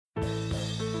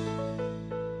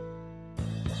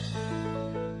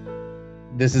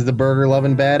This is the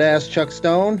burger-loving badass Chuck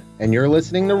Stone, and you're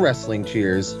listening to Wrestling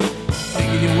Cheers.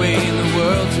 Making your way in the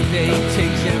world today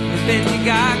takes everything you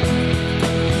got.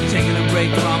 Taking a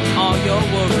break from all your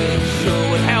worries sure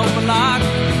would help a lot.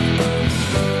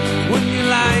 Wouldn't you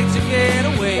like to get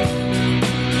away?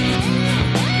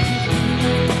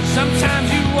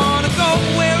 Sometimes you want to go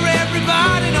where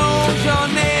everybody knows your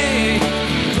name,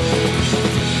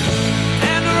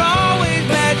 and they're always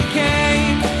glad you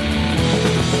came.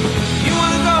 You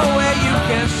want to go where you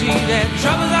can see that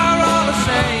troubles are all the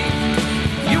same.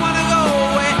 You want to go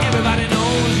where everybody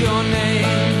knows your name.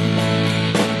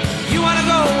 You want to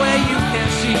go where you can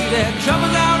see that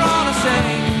troubles are all the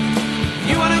same.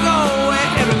 You want to go where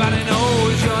everybody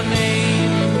knows your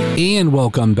name. And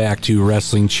welcome back to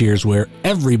Wrestling Cheers, where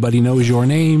everybody knows your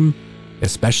name,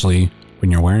 especially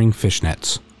when you're wearing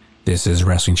fishnets. This is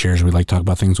Wrestling Cheers. We like to talk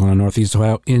about things going on Northeast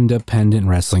Ohio independent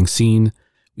wrestling scene.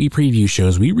 We preview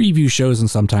shows, we review shows, and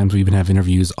sometimes we even have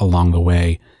interviews along the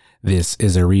way. This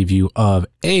is a review of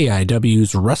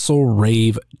AIW's Wrestle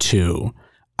Rave 2.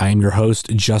 I am your host,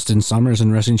 Justin Summers,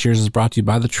 and Wrestling Cheers is brought to you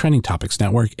by the Trending Topics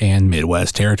Network and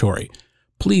Midwest Territory.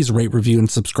 Please rate, review, and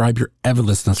subscribe your ever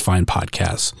listen to fine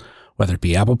podcasts, whether it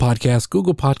be Apple Podcasts,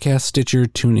 Google Podcasts, Stitcher,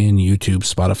 TuneIn, YouTube,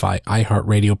 Spotify,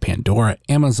 iHeartRadio, Pandora,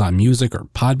 Amazon Music, or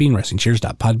Podbean,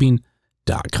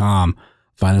 WrestlingCheers.podbean.com.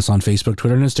 Find us on Facebook,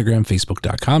 Twitter, and Instagram,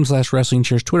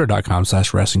 Facebook.com/WrestlingCheers,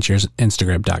 Twitter.com/WrestlingCheers,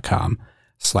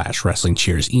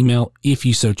 Instagram.com/WrestlingCheers. Email, if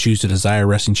you so choose to desire,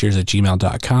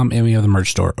 WrestlingCheers@gmail.com, and we have the merch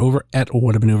store over at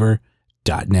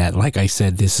whatamaneuver.net. Like I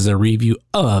said, this is a review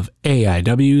of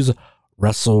AIW's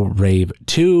Wrestle Rave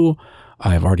 2.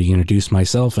 I've already introduced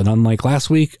myself, and unlike last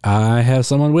week, I have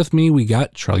someone with me. We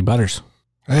got Charlie Butters.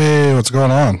 Hey, what's going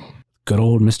on? Good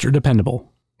old Mr.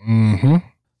 Dependable. Mm-hmm.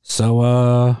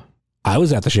 So, I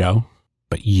was at the show,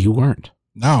 but you weren't.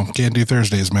 No, can't do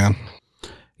Thursdays, man.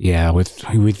 Yeah,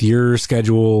 with your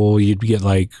schedule, you'd get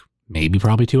like maybe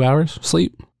probably 2 hours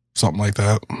sleep. Something like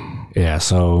that. Yeah,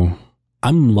 so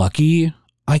I'm lucky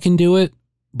I can do it,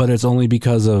 but it's only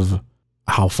because of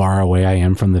how far away I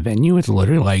am from the venue. It's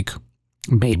literally like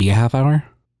maybe a half hour,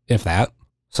 if that.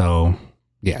 So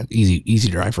yeah, easy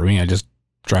drive for me. I just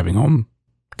driving home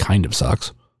kind of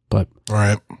sucks, but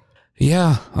right.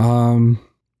 Yeah,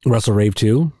 Wrestle Rave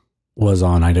 2 was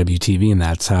on IWTV, and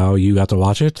that's how you got to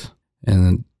watch it.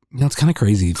 And you know, it's kind of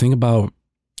crazy. Think about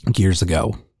years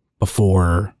ago,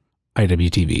 before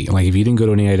IWTV. Like, if you didn't go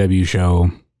to an AIW show,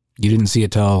 you didn't see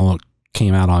it till it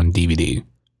came out on DVD.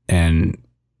 And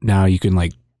now you can,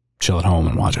 like, chill at home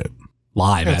and watch it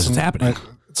live as it's happening.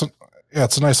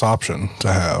 It's a nice option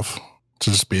to have,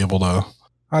 to just be able to,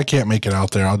 I can't make it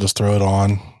out there, I'll just throw it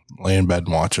on, lay in bed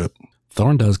and watch it.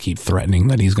 Thorne does keep threatening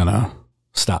that he's going to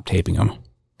stop taping them.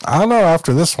 I don't know,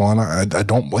 after this one, I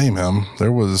don't blame him.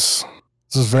 This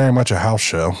is very much a house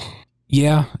show.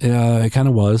 Yeah, it kind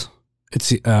of was.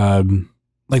 It's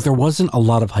like there wasn't a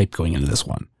lot of hype going into this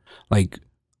one. Like,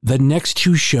 the next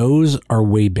two shows are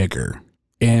way bigger,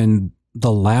 and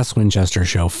the last Winchester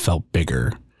show felt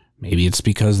bigger. Maybe it's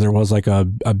because there was like a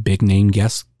big name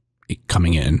guest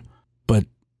coming in, but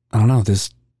I don't know.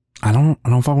 I don't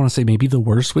know if I want to say maybe the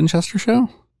worst Winchester show.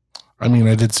 I mean,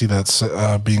 I did see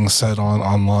that being said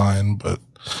online, but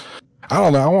I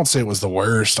don't know. I won't say it was the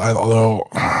worst. Although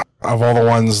of all the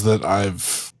ones that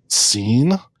I've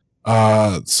seen,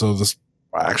 so this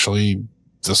actually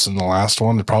just in the last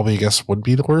one, it probably I guess would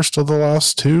be the worst of the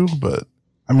last two. But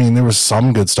I mean, there was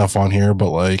some good stuff on here,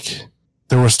 but like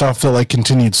there was stuff that like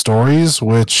continued stories,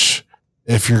 which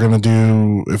if you're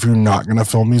not gonna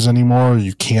film these anymore,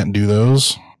 you can't do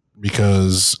those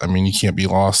because I mean you can't be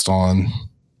lost on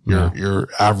your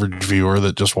average viewer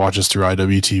that just watches through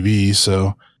IWTV.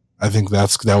 So I think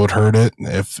that would hurt it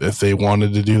if they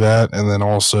wanted to do that. And then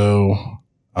also,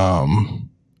 I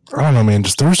don't know, man,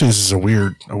 just Thursdays is a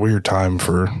weird time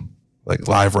for like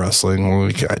live wrestling.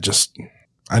 Like,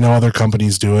 I know other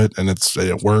companies do it and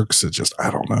it works. It just, I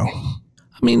don't know.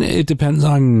 I mean, it depends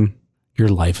on your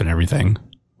life and everything.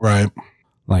 Right.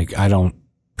 Like, I don't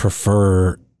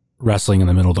prefer wrestling in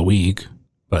the middle of the week,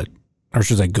 but or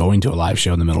should I going to a live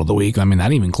show in the middle of the week? I mean,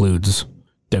 that even includes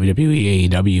WWE,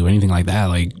 AEW, anything like that.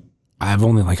 Like, I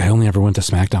only ever went to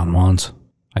SmackDown once,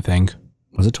 I think.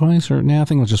 Was it twice? Or I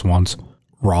think it was just once.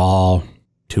 Raw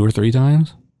 2 or 3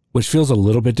 times, which feels a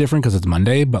little bit different because it's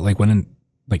Monday, but like when in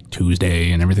like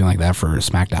Tuesday and everything like that for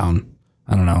SmackDown,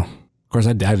 I don't know. Of course,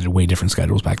 I did way different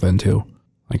schedules back then too.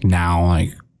 Like now,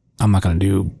 like I'm not going to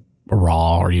do a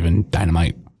Raw or even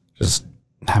Dynamite. Just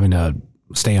having to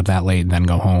stay up that late and then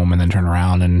go home and then turn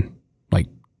around and like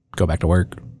go back to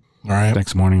work. All right.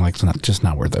 Next morning, like, it's just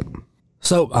not worth it.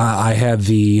 So I had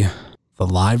the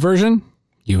live version.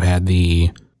 You had the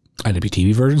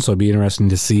IWTV version. So it'd be interesting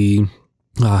to see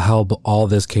how all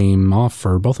this came off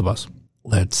for both of us.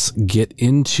 Let's get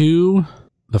into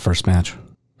the first match.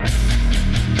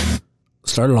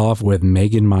 Started off with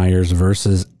Megan Myers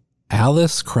versus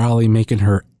Alice Crowley making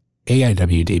her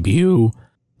AIW debut.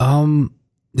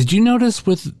 Did you notice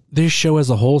with this show as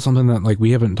a whole, something that like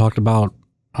we haven't talked about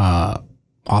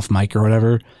off mic or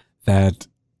whatever, that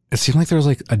it seemed like there was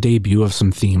like a debut of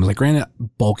some themes. Like, granted,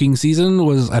 bulking season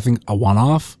was, I think, a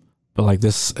one-off, but like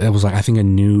this, it was like, I think, a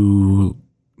new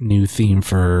theme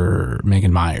for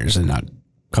Megan Myers and not a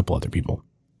couple other people.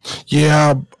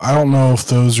 Yeah, I don't know if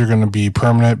those are going to be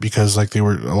permanent because like a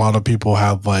lot of people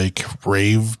have like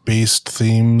rave based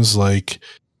themes. Like,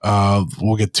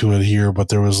 we'll get to it here, but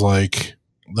there was like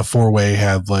the 4-way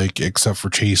had like, except for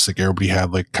Chase, like everybody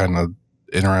had like kind of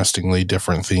interestingly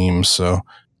different themes. So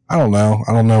I don't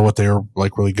know what they were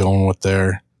like really going with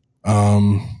there.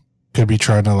 Could be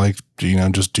trying to like,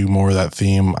 just do more of that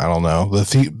theme. I don't know.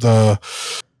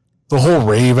 The whole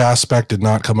rave aspect did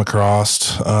not come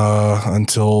across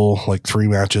until like 3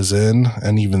 matches in.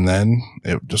 And even then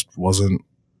it just wasn't,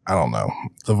 I don't know.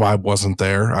 The vibe wasn't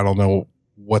there. I don't know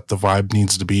what the vibe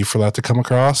needs to be for that to come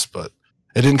across, but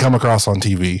it didn't come across on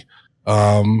TV.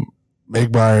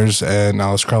 Meg Myers and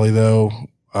Alice Crowley, though,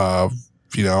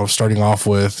 starting off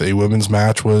with a women's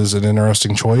match was an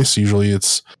interesting choice. Usually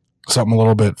it's something a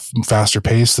little bit faster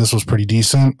paced. This was pretty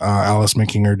decent. Alice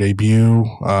making her debut.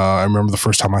 I remember the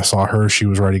first time I saw her, she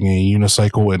was riding a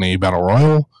unicycle in a battle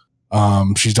royal.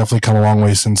 She's definitely come a long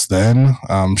way since then.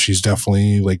 She's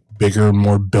definitely like bigger and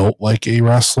more built like a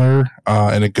wrestler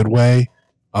in a good way.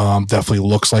 Definitely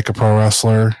looks like a pro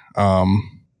wrestler.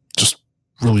 Just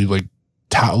really like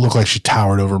looked like she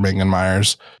towered over Megan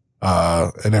Myers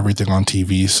and everything on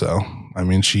TV. So, I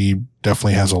mean, she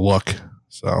definitely has a look.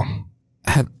 So,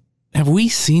 have we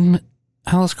seen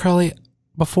Alice Crowley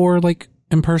before, like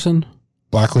in person?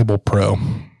 Black Label Pro.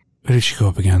 Who did she go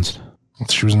up against?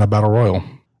 She was in a battle royal.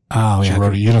 Oh, yeah. She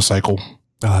rode a unicycle. Oh,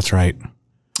 that's right.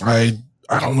 I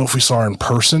don't know if we saw her in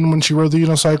person when she rode the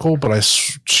unicycle, but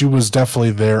she was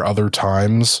definitely there other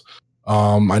times.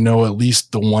 I know at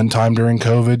least the one time during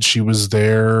COVID, she was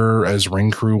there as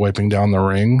ring crew wiping down the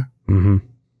ring.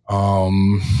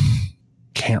 Mm-hmm.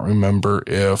 Can't remember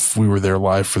if we were there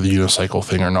live for the unicycle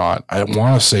thing or not. I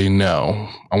want to say no.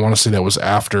 I want to say that was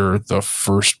after the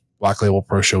first Black Label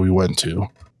Pro show we went to.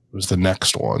 It was the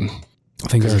next one. I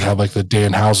think it had like the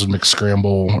Danhausen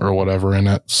McScramble or whatever in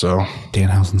it. So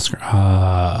Danhausen.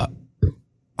 I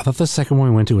thought the second one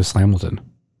we went to was Slamilton.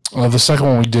 The second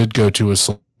one we did go to was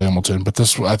Slamilton, but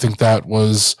this, I think that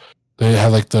was, they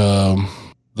had like the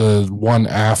one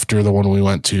after the one we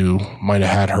went to might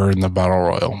have had her in the Battle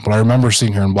Royal, but I remember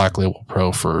seeing her in Black Label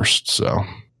Pro first. So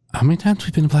how many times have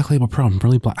we been in Black Label Pro?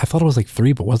 I thought it was like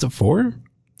 3, but was it 4?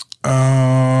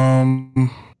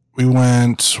 We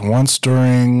went once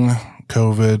during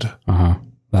COVID.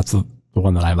 That's the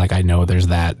one that I know there's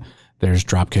that. There's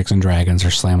Dropkicks and Dragons or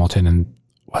Slamilton, and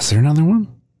was there another one?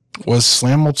 Was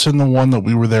Slamilton the one that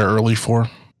we were there early for?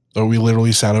 Though we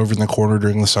literally sat over in the corner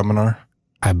during the seminar?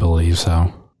 I believe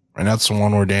so. And that's the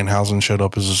one where Danhausen showed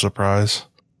up as a surprise?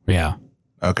 Yeah.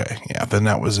 Okay. Yeah, then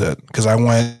that was it. Because I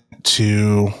went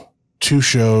to 2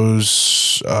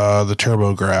 shows, the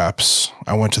Turbo Graps.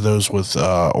 I went to those with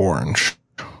Orange.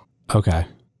 Okay.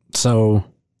 So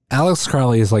Alex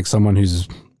Crowley is like someone who's,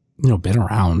 been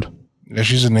around. Yeah,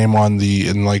 she's a name in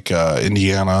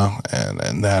Indiana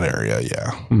and that area.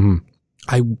 Yeah.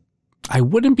 Mm-hmm. I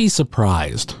wouldn't be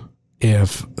surprised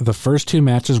if the first 2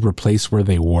 matches were placed where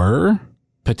they were,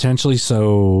 potentially.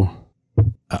 So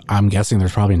I'm guessing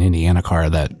there's probably an Indiana car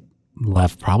that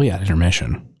left probably at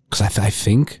intermission. Because I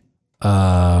think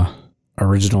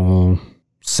Original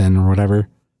Sin or whatever,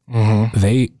 mm-hmm.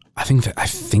 I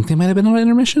think they might have been on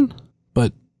intermission,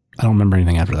 but I don't remember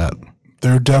anything after that.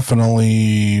 They're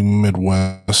definitely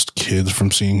Midwest kids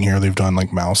from seeing here. They've done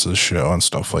like Mouse's show and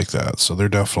stuff like that. So they're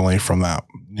definitely from that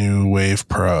New Wave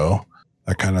Pro,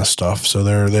 that kind of stuff. So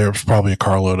there's probably a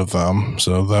carload of them.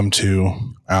 So them too,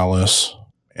 Alice.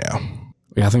 Yeah.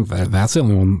 Yeah, I think that's the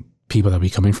only one people that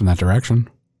be coming from that direction.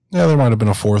 Yeah, there might have been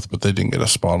a 4th, but they didn't get a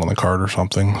spot on the card or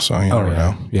something. So you never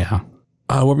know. Yeah.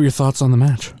 What were your thoughts on the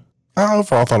match?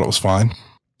 Overall, I thought it was fine.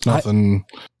 Nothing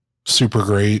super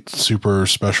great, super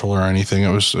special or anything.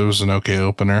 It was an okay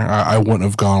opener. I wouldn't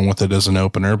have gone with it as an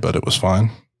opener, but it was fine.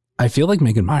 I feel like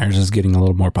Megan Myers is getting a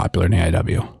little more popular in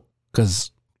AIW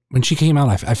because when she came out,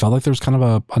 I felt like there was kind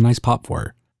of a nice pop for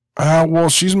her. Well,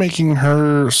 she's making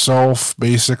herself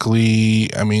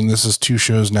basically. I mean, this is 2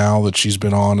 shows now that she's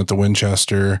been on at the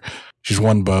Winchester. She's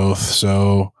won both,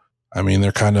 so I mean,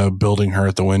 they're kind of building her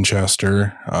at the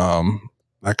Winchester,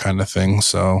 that kind of thing.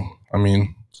 So, I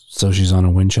mean, So she's on a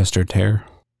Winchester tear.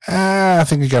 I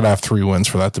think you got to have 3 wins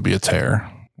for that to be a tear.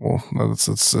 Well,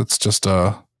 it's just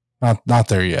not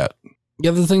there yet.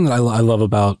 Yeah, the thing that I love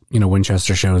about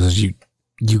Winchester shows is you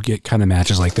get kind of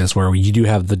matches like this where you do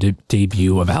have the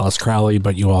debut of Alice Crowley,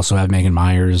 but you also have Megan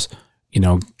Myers,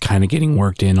 kind of getting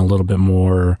worked in a little bit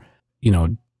more.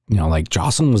 Like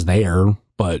Jocelyn was there,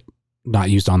 but not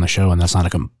used on the show, and that's not a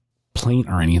complaint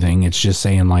or anything. It's just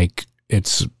saying like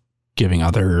it's giving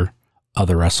other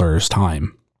wrestlers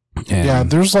time. And yeah,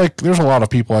 there's a lot of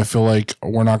people I feel like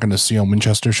we're not going to see on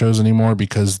Winchester shows anymore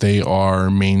because they are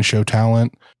main show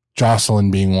talent.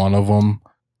 Jocelyn being one of them.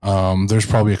 There's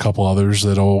probably a couple others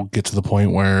that'll get to the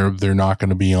point where they're not going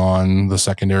to be on the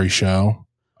secondary show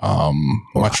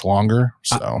much longer.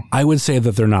 So I would say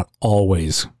that they're not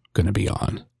always going to be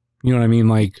on. You know what I mean?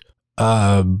 Like,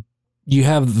 you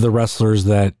have the wrestlers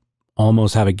that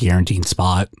almost have a guaranteed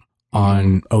spot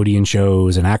on Odeon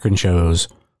shows and Akron shows,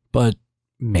 but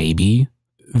maybe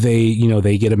they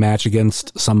get a match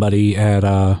against somebody at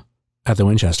the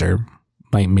Winchester.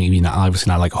 Like maybe not, obviously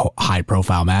not like a high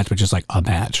profile match, but just like a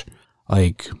match.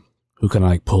 Like who can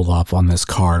I pull up on this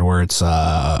card where it's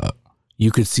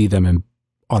you could see them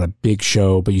on a big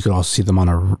show, but you could also see them on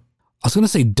I was gonna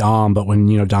say Dom, but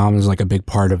when Dom is like a big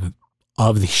part of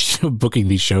the booking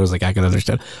these shows, like I can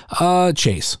understand.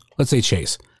 Chase. Let's say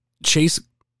Chase. Chase,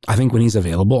 I think when he's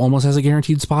available, almost has a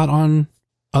guaranteed spot on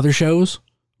other shows,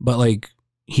 but like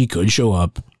he could show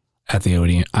up at the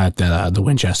Odeon at the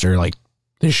Winchester like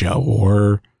this show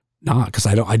or not, because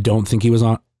I don't think he was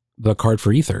on the card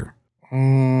for Ether. I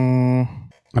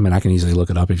mean, I can easily look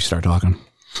it up if you start talking.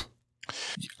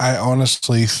 I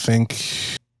honestly think,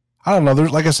 I don't know.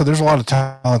 There's, like I said, there's a lot of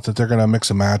talent that they're going to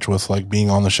mix and match with, like being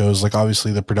on the shows. Like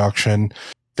obviously the production,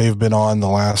 they've been on the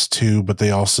last 2, but they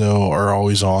also are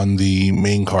always on the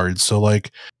main card. So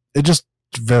like it just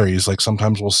varies. Like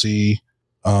sometimes we'll see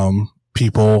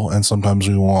people and sometimes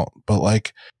we won't. But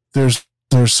like there's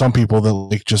some people that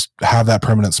like just have that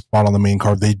permanent spot on the main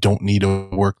card. They don't need to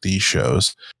work these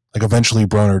shows. Like eventually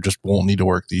Broner just won't need to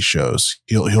work these shows.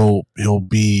 He'll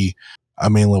be a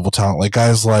main level talent. Like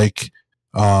guys like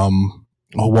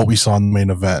what we saw in the main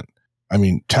event. I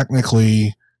mean,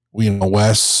 technically,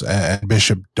 Wes and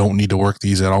Bishop don't need to work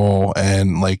these at all.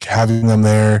 And like having them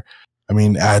there, I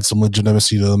mean, add some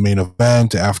legitimacy to the main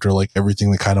event after like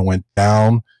everything that kind of went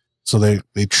down. So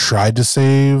they tried to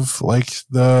save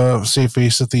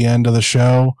face at the end of the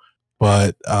show,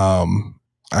 but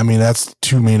I mean that's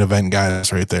 2 main event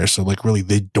guys right there. So like really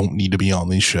they don't need to be on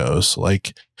these shows.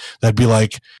 Like that'd be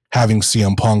like having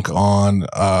CM Punk on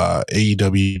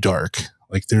AEW Dark.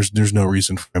 Like there's no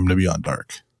reason for him to be on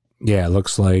Dark. Yeah, it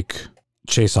looks like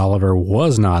Chase Oliver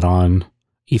was not on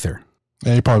Ether.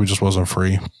 Yeah, he probably just wasn't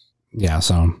free. Yeah,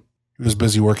 so he was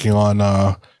busy working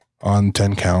on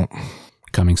 10 Count.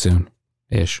 Coming soon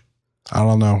ish. I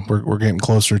don't know. We're getting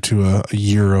closer to a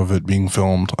year of it being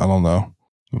filmed. I don't know.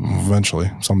 Eventually,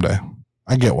 someday.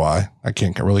 I get why. I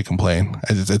can't really complain.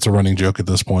 It's a running joke at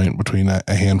this point between a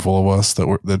handful of us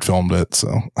that filmed it.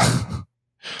 So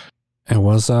it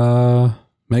was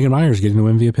Megan Myers getting the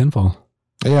win via pinfall.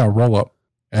 Yeah, roll up.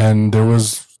 And there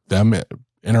was them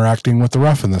interacting with the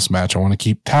ref in this match. I want to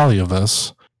keep tally of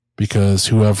this because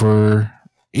whoever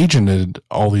agented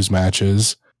all these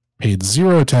matches paid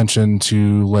 0 attention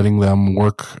to letting them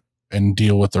work and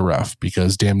deal with the ref,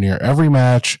 because damn near every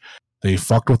match they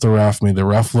fucked with the ref, made the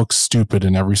ref look stupid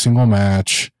in every single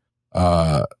match,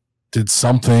 did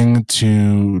something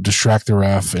to distract the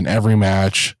ref in every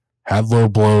match, had low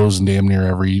blows in damn near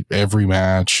every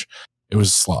match. It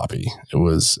was sloppy. It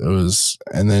was,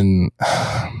 and then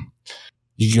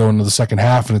you go into the second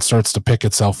half and it starts to pick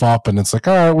itself up and it's like,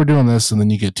 all right, we're doing this. And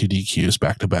then you get 2 DQs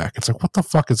back to back. It's like, what the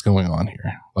fuck is going on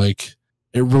here? Like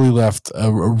it really left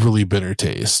a really bitter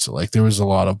taste. Like there was a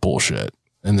lot of bullshit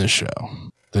in this show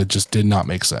that just did not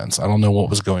make sense. I don't know what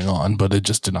was going on, but it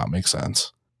just did not make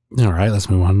sense. All right, let's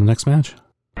move on to the next match.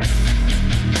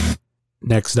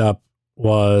 Next up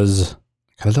was,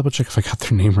 gotta double check if I got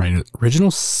their name right. Original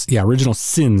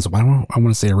Sins. I want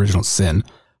to say Original Sin,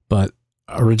 but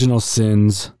Original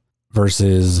Sins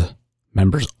versus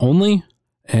Members Only.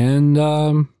 And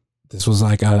this was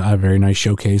like a very nice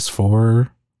showcase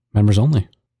for Members Only.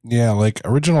 Yeah, like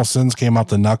Original Sins came out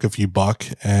the knuck if you buck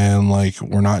and like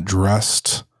were not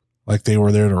dressed like they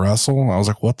were there to wrestle. I was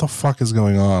like, what the fuck is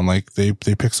going on? Like they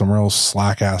picked some real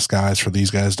slack ass guys for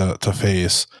these guys to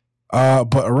face.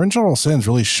 But Original Sins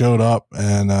really showed up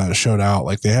and showed out.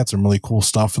 Like, they had some really cool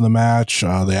stuff in the match.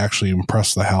 They actually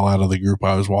impressed the hell out of the group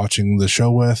I was watching the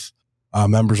show with.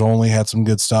 Members Only had some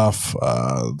good stuff.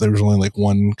 There was only like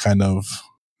one kind of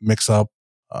mix up.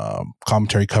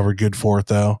 Commentary covered good for it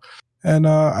though. And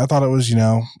I thought it was, you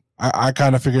know, I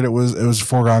kind of figured it was a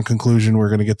foregone conclusion. We're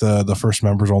going to get the first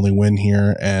Members Only win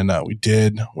here. And we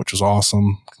did, which was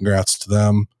awesome. Congrats to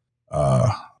them.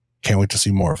 Can't wait to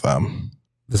see more of them.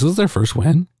 This was their first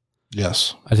win?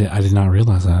 Yes. I did not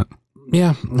realize that.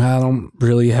 Yeah, I don't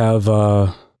really have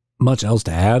much else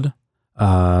to add.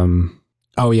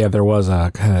 Oh yeah, there was a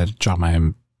kind of dropped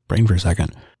my brain for a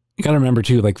second. You got to remember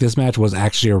too, like this match was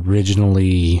actually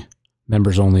originally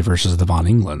Members Only versus the Von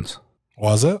Englands.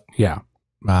 Was it? Yeah.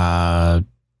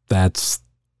 That's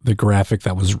the graphic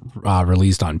that was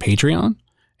released on Patreon,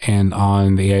 and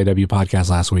on the AIW podcast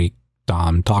last week,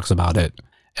 Dom talks about it.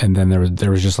 And then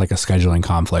there was just like a scheduling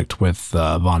conflict with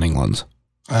Von Englands.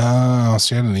 See, I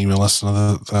didn't even listen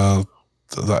to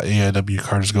the AIW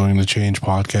card is going to change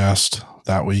podcast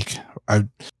that week.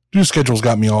 New schedules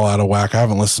got me all out of whack. I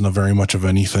haven't listened to very much of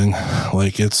anything.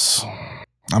 Like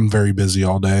I'm very busy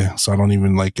all day. So I don't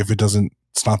even like, if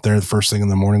it's not there the first thing in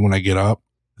the morning when I get up,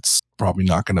 it's probably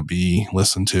not going to be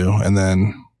listened to. And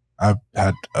then I've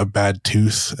had a bad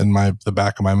tooth in the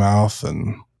back of my mouth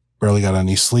and barely got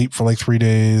any sleep for like 3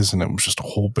 days. And it was just a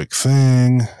whole big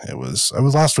thing.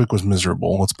 Last week was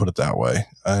miserable. Let's put it that way.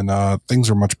 And, things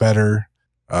are much better.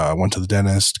 Went to the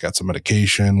dentist, got some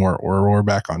medication. We're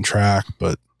back on track,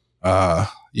 but,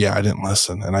 yeah, I didn't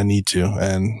listen and I need to.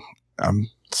 And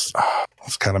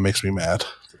this kind of makes me mad.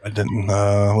 I didn't,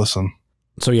 listen.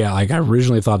 So yeah, like I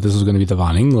originally thought this was going to be the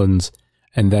Von Englands.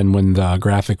 And then when the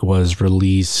graphic was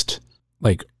released,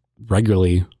 like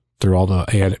regularly through all the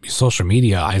AIW social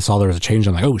media, I saw there was a change.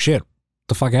 I'm like, oh shit, what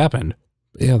the fuck happened?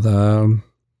 But yeah, the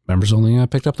Members Only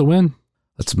picked up the win.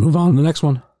 Let's move on to the next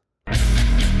one.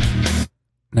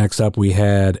 Next up, we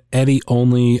had Eddie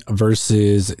Only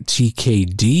versus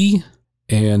TKD.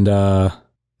 And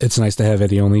it's nice to have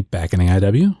Eddie Only back in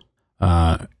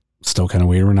AIW. Still kind of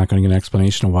weird. We're not going to get an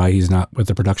explanation of why he's not with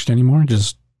the production anymore.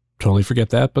 Just totally forget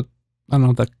that. But I don't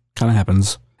know, that kind of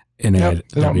happens in AIW.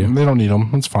 They don't need him.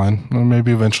 It's fine.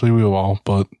 Maybe eventually we will,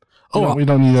 but we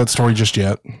don't need that story just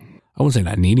yet. I wouldn't say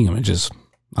not needing him. It just,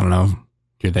 I don't know.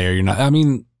 You're there, you're not. I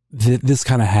mean, this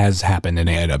kind of has happened in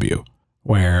AIW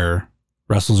where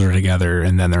wrestlers are together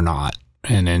and then they're not.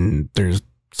 And then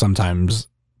sometimes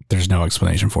there's no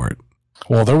explanation for it.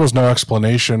 Well, there was no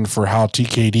explanation for how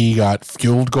TKD got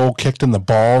field goal kicked in the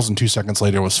balls and 2 seconds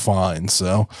later was fine.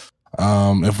 So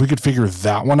if we could figure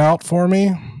that one out for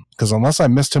me, because unless I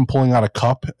missed him pulling out a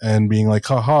cup and being like,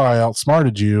 haha, I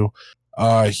outsmarted you,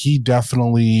 he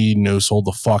definitely no-sold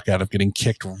the fuck out of getting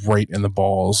kicked right in the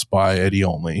balls by Eddie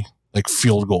Only, like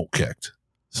field goal kicked.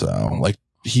 So like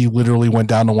he literally went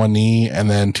down to one knee and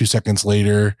then 2 seconds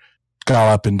later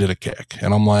got up and did a kick.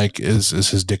 And I'm like, is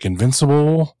his dick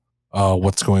invincible?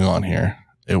 What's going on here?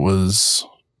 It was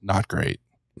not great.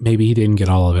 Maybe he didn't get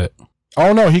all of it.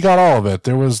 Oh no, he got all of it.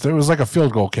 There was like a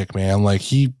field goal kick, man. Like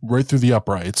he right through the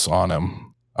uprights on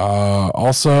him.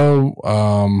 Also,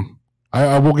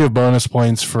 I will give bonus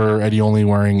points for Eddie Only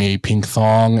wearing a pink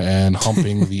thong and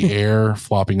humping the air,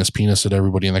 flopping his penis at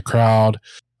everybody in the crowd,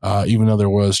 even though there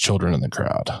was children in the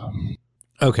crowd.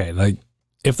 Okay, like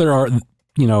if there are,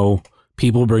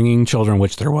 people bringing children,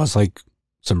 which there was like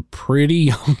some pretty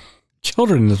young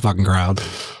children in this fucking crowd.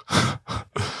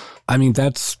 I mean,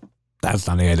 that's not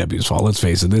AIW's fault. Let's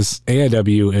face it. This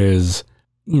AIW is,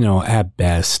 at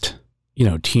best,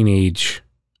 teenage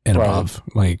and above.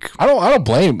 Like, I don't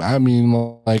blame. I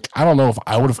mean, like, I don't know if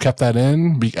I would have kept that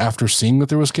in after seeing that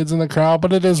there was kids in the crowd,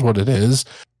 but it is what it is.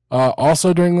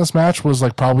 Also during this match was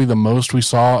like probably the most we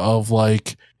saw of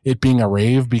like it being a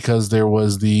rave because there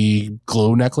was the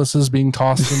glow necklaces being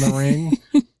tossed in the ring.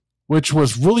 Which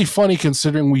was really funny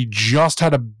considering we just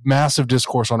had a massive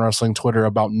discourse on wrestling Twitter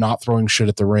about not throwing shit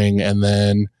at the ring. And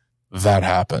then that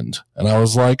happened. And I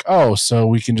was like, oh, so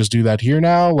we can just do that here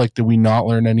now? Like, did we not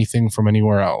learn anything from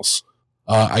anywhere else?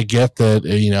 I get that,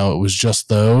 it was just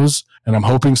those. And I'm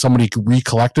hoping somebody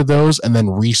recollected those and then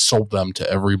resold them to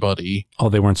everybody. Oh,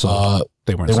 they weren't sold.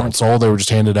 They weren't sold. They were just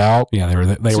handed out. Yeah,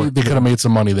 they could have made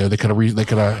some money there. They could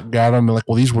have got them like,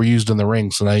 well, these were used in the ring.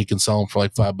 So now you can sell them for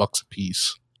like $5 a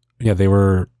piece. Yeah, they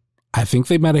were, I think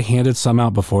they might have handed some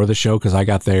out before the show because I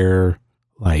got there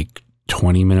like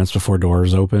 20 minutes before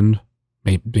doors opened,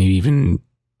 maybe even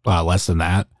less than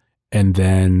that. And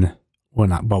then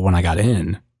when I got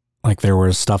in, like there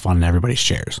was stuff on everybody's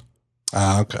chairs.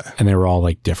 Okay. And they were all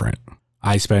like different.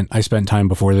 I spent time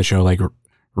before the show like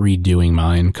redoing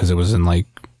mine because it was in like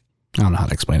I don't know how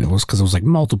to explain it. It was because it was like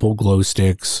multiple glow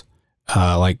sticks,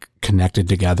 like connected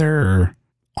together,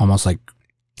 almost like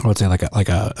I would say like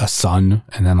a sun,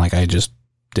 and then like I just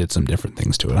did some different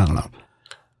things to it. I don't know.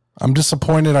 I'm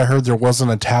disappointed. I heard there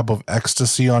wasn't a tab of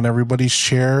ecstasy on everybody's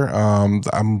chair.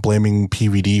 I'm blaming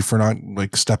PVD for not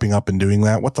like stepping up and doing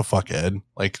that. What the fuck, Ed?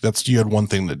 Like you had one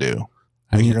thing to do.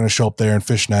 Like, you're going to show up there in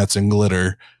fishnets and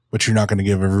glitter, but you're not going to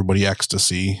give everybody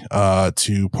ecstasy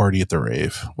to party at the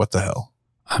rave. What the hell?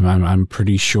 I'm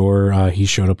pretty sure he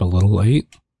showed up a little late.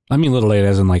 I mean, a little late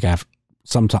as in like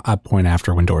some point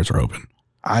after when doors were open.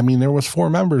 I mean, there was 4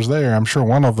 members there. I'm sure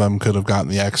one of them could have gotten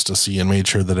the ecstasy and made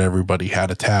sure that everybody had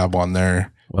a tab on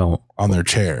their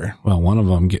chair. Well, one of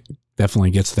them definitely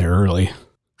gets there early.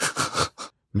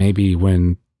 Maybe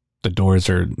when the doors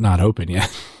are not open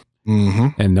yet.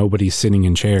 Mm-hmm. And nobody's sitting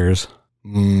in chairs.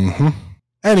 Mm-hmm.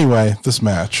 Anyway, this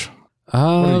match. What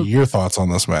are your thoughts on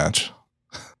this match?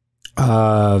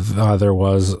 There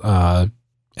was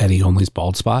Eddie Only's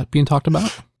bald spot being talked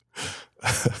about,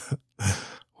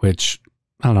 which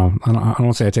I don't know. I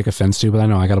don't say I take offense to, but I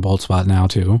know I got a bald spot now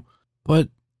too. But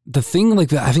the thing,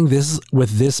 like, I think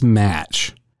this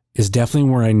match is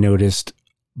definitely where I noticed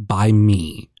by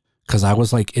me, because I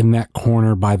was like in that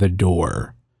corner by the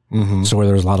door, so where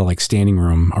there was a lot of like standing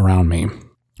room around me.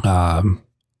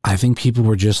 I think people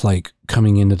were just like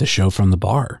coming into the show from the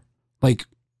bar, like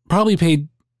probably paid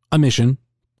admission,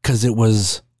 because it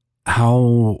was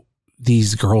how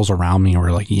these girls around me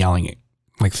were like yelling it,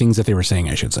 like things that they were saying,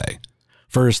 I should say.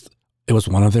 First, it was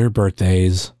one of their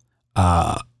birthdays.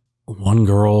 One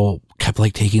girl kept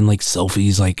like taking like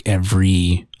selfies, like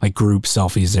every like group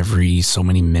selfies every so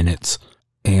many minutes.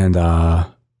 And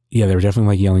yeah, they were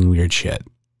definitely like yelling weird shit.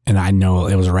 And I know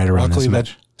it was right around this match.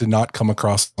 That did not come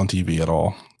across on TV at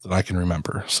all that I can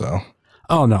remember. So,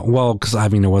 oh no, well, because I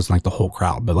mean, it wasn't like the whole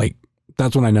crowd, but like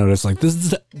that's when I noticed like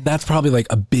that's probably like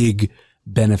a big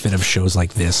benefit of shows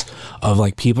like this, of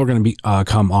like people are going to be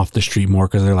come off the street more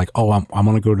because they're like, oh, I'm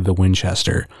going to go to the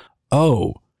Winchester.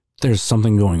 Oh, there's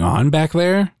something going on back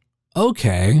there.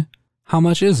 Okay, how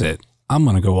much is it? I'm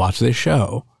going to go watch this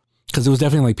show. Because it was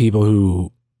definitely like people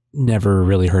who never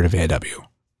really heard of AIW,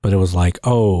 but it was like,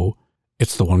 oh,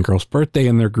 it's the one girl's birthday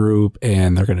in their group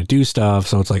and they're going to do stuff.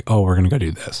 So it's like, oh, we're going to go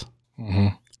do this.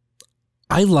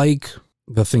 I like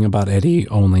the thing about Eddie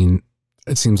Only.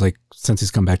 It seems like since he's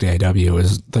come back to AIW,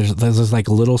 is there's this like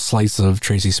little slice of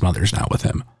Tracy Smothers now with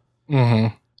him.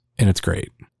 And it's great.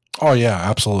 Oh yeah,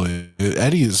 absolutely.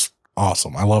 Eddie is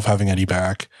awesome. I love having Eddie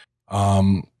back.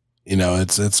 You know,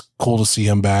 it's cool to see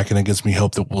him back, and it gives me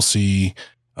hope that we'll see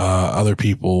other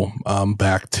people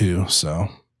back too. So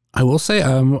I will say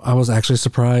I was actually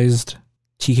surprised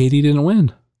TKD didn't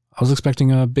win. I was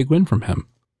expecting a big win from him.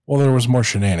 Well, there was more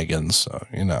shenanigans, so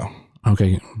you know.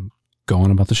 Okay, go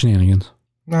on about the shenanigans.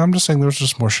 No, I'm just saying there was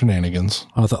just more shenanigans.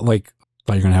 I thought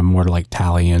you're gonna have more to like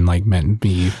tally and like meant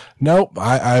be. Nope,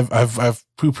 I've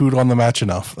poo-pooed on the match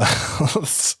enough.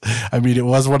 I mean, it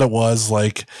was what it was.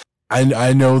 Like,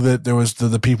 I know that there was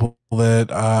the people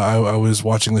that I was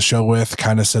watching the show with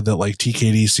kind of said that like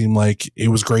TKD seemed like it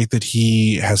was great that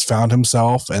he has found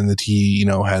himself and that he, you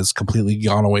know, has completely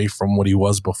gone away from what he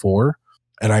was before.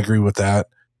 And I agree with that.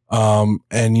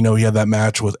 And you know, he had that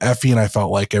match with Effie, and I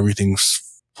felt like everything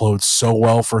flowed so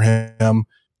well for him,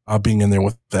 being in there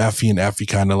with Effie, and Effie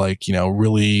kind of like, you know,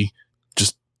 really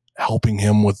just helping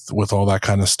him with all that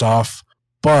kind of stuff.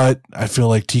 But I feel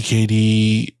like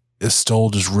TKD is still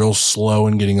just real slow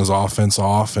in getting his offense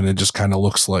off, and it just kind of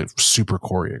looks like super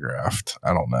choreographed.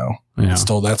 I don't know. Yeah.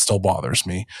 That still bothers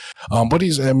me. But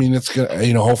it's gonna,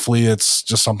 you know, hopefully it's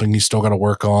just something he's still got to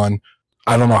work on.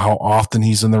 I don't know how often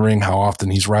he's in the ring, how often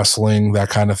he's wrestling, that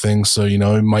kind of thing. So, you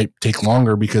know, it might take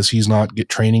longer because he's not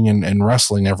training and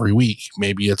wrestling every week.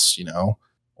 Maybe it's, you know,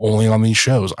 only on these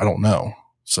shows. I don't know.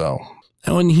 So,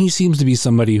 and he seems to be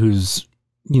somebody who's,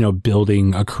 you know,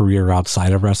 building a career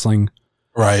outside of wrestling.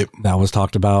 Right. That was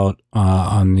talked about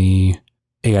on the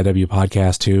AIW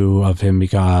podcast too, of him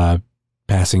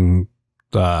passing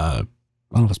I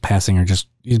don't know if it's passing or just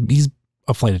he's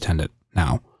a flight attendant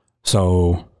now.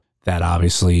 So that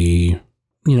obviously,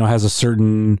 you know, has a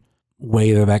certain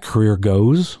way that career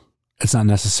goes. It's not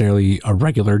necessarily a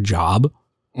regular job.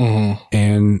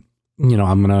 And, you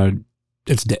know,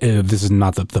 this is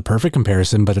not the perfect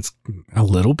comparison, but it's a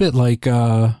little bit like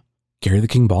Gary the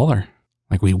King Baller.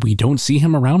 Like we don't see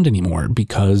him around anymore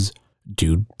because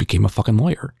dude became a fucking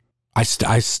lawyer.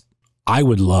 I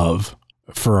would love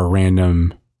for a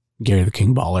random Gary the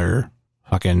King Baller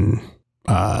fucking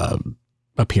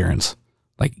appearance.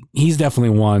 Like, he's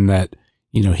definitely one that,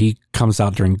 you know, he comes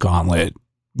out during Gauntlet,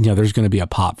 you know, there's going to be a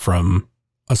pop from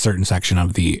a certain section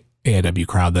of the AIW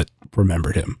crowd that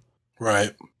remembered him.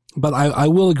 Right. But I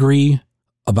will agree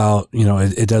about,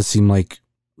 it does seem like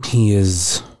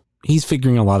he's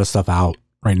figuring a lot of stuff out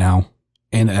right now,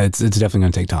 and it's definitely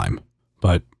going to take time,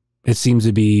 but it seems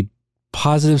to be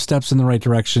positive steps in the right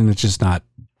direction. It's just not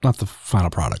the final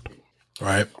product.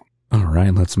 Right. All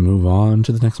right, let's move on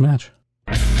to the next match.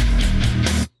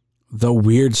 The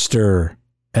Weirdster,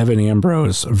 Evan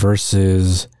Ambrose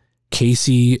versus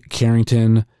Casey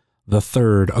Carrington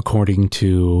III, according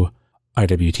to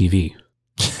IWTV.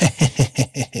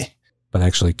 But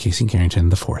actually, Casey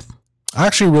Carrington IV. I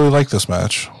actually really like this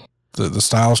match. The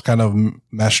styles kind of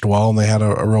meshed well, and they had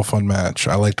a real fun match.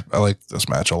 I liked this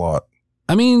match a lot.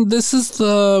 I mean, this was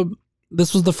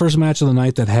the first match of the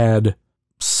night that had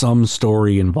some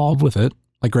story involved with it.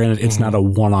 Like, granted, it's not a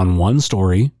one-on-one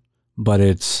story, but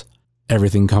it's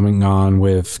everything coming on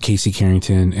with Casey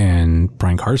Carrington and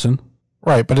Brian Carson.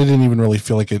 Right, but it didn't even really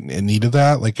feel like it needed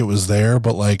that. Like, it was there,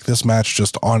 but like this match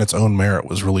just on its own merit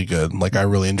was really good. Like, I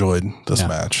really enjoyed this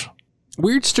match.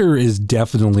 Weirdster is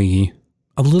definitely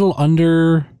a little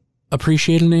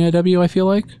underappreciated in AIW, I feel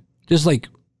like. Just like,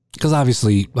 because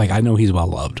obviously, like, I know he's well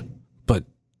loved, but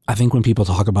I think when people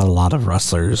talk about a lot of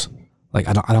wrestlers, like,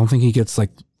 I don't think he gets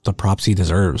like the props he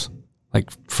deserves.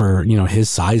 Like, for, his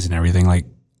size and everything. Like,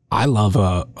 I love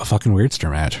a fucking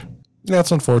Weirdster match. Yeah,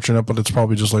 it's unfortunate, but it's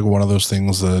probably just like one of those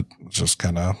things that just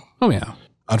kind of,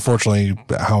 unfortunately,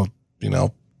 how,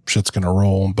 shit's going to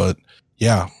roll. But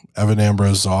yeah, Evan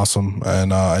Ambrose is awesome,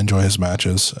 and I enjoy his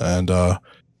matches. And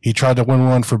he tried to win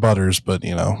one for Butters, but,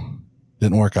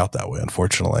 didn't work out that way,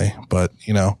 unfortunately. But,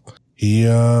 he's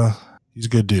a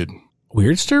good dude.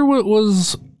 Weirdster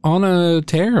was on a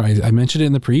tear. I mentioned it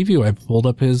in the preview. I pulled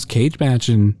up his cage match,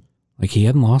 and like, he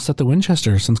hadn't lost at the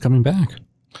Winchester since coming back.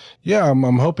 Yeah,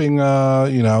 I'm hoping,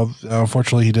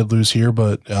 unfortunately he did lose here,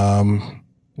 but,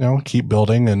 keep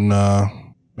building, and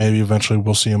maybe eventually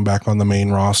we'll see him back on the main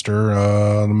roster,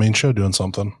 the main show doing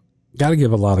something. Got to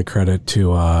give a lot of credit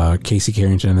to Casey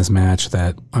Carrington in this match.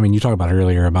 That, I mean, you talked about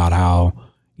earlier about how,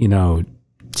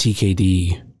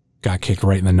 TKD got kicked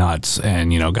right in the nuts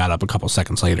and, got up a couple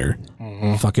seconds later.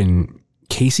 Mm-hmm. Fucking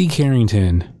Casey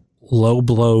Carrington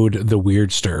low-blowed the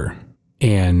Weirdster,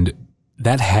 and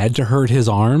that had to hurt his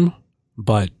arm,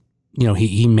 but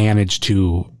he managed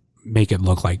to make it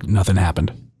look like nothing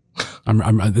happened.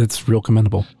 It's real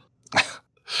commendable.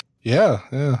 Yeah.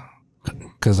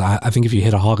 Because I think if you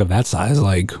hit a hog of that size,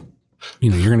 like,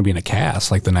 you're going to be in a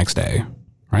cast like the next day,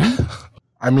 right?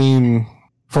 I mean,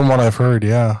 from what I've heard,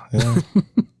 yeah.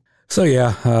 So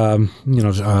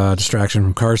distraction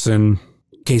from Carson.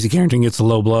 Casey Carrington gets a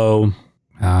low blow,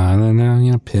 and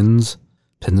then pins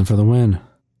him for the win.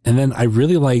 And then I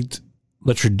really liked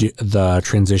the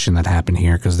transition that happened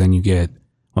here, because then you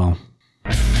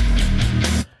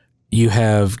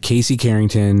have Casey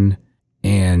Carrington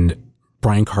and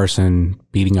Brian Carson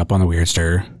beating up on the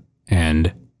Weirdster,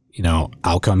 and,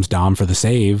 out comes Dom for the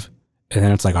save. And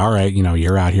then it's like, all right,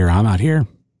 you're out here, I'm out here.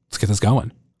 Let's get this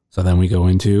going. So then we go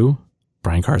into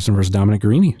Brian Carson versus Dominic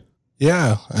Garrini.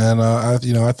 Yeah. And, I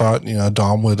thought,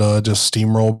 Dom would just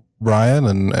steamroll Brian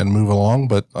and move along,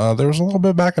 but there was a little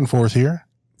bit back and forth here.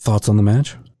 Thoughts on the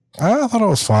match? I thought it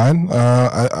was fine.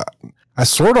 I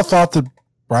sort of thought that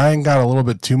Brian got a little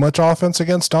bit too much offense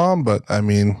against Dom, but I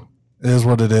mean, it is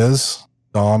what it is.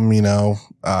 Dom,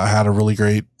 had a really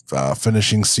great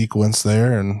finishing sequence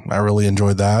there, and I really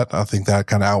enjoyed that. I think that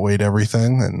kind of outweighed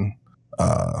everything, and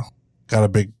got a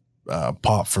big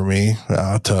pop for me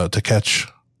to catch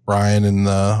Brian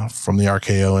from the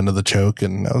RKO into the choke,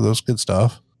 and that was good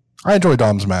stuff. I enjoy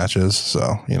Dom's matches,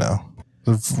 so,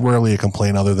 there's rarely a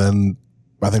complaint other than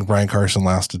I think Brian Carson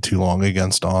lasted too long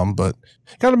against Dom, but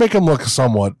got to make him look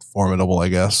somewhat formidable, I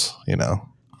guess,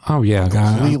 Oh, yeah.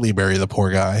 Completely bury the poor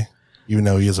guy, even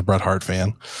though he is a Bret Hart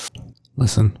fan.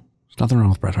 Listen, there's nothing wrong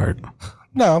with Bret Hart.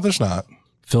 No, there's not.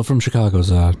 Phil from Chicago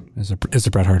is a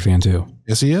Bret Hart fan too.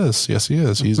 Yes, he is.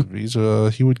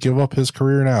 He would give up his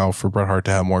career now for Bret Hart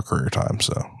to have more career time.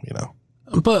 So,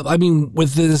 But I mean,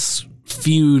 with this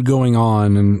feud going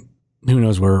on, and who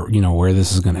knows where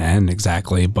this is going to end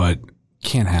exactly, but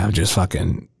can't have just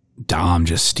fucking Dom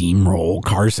just steamroll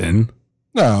Carson.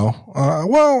 No.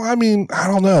 Well, I mean, I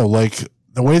don't know. Like,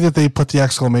 the way that they put the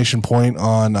exclamation point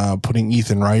on putting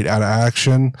Ethan Wright out of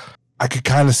action, I could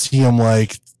kind of see him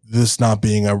like this not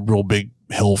being a real big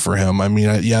hill for him. I mean,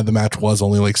 the match was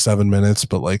only like 7 minutes,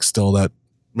 but like still that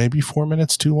maybe 4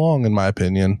 minutes too long, in my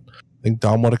opinion. I think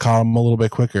Dom would have caught him a little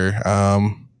bit quicker.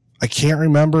 I can't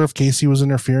remember if Casey was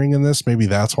interfering in this. Maybe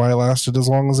that's why it lasted as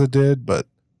long as it did, but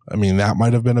I mean, that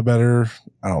might have been a better,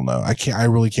 I don't know. I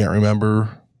really can't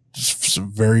remember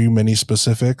very many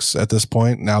specifics at this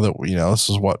point. Now that this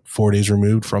is 4 days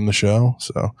removed from the show.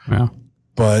 So, yeah.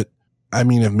 But I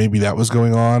mean, if maybe that was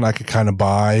going on, I could kind of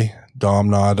buy Dom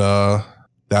not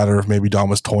that, or if maybe Dom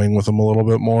was toying with him a little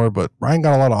bit more. But Ryan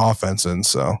got a lot of offense in,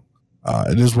 so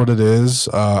it is what it is.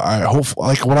 I hope,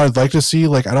 like, what I'd like to see,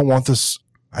 like, I don't want this.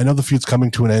 I know the feud's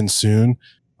coming to an end soon.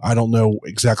 I don't know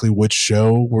exactly which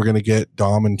show we're gonna get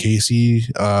Dom and Casey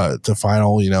to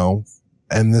final,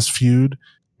 end this feud.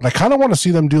 But I kind of want to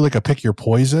see them do like a pick your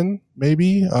poison,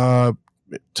 maybe, to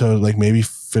like maybe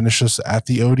finish this at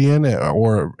the Odeon,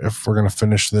 or if we're gonna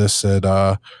finish this at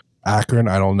Akron,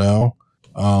 I don't know.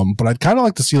 But I'd kind of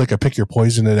like to see like a pick your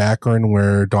poison at Akron,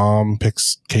 where Dom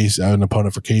picks an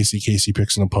opponent for Casey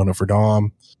picks an opponent for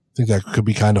Dom. I think that could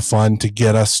be kind of fun to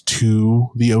get us to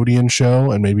the Odeon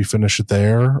show and maybe finish it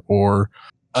there, or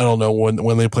I don't know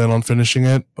when they plan on finishing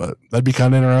it, but that'd be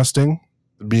kind of interesting.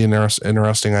 It'd be an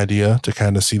interesting idea to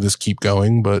kind of see this keep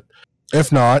going. But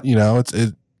if not,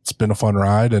 it's been a fun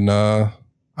ride, and I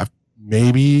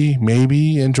maybe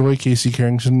enjoy Casey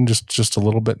Carrington just a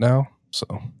little bit now.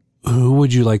 So, who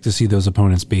would you like to see those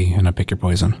opponents be in a pick your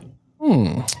poison?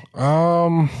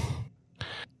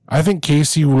 I think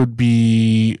Casey would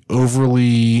be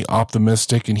overly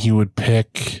optimistic, and he would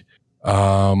pick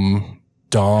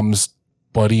Dom's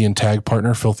buddy and tag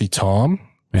partner, Filthy Tom,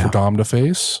 for Dom to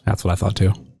face. That's what I thought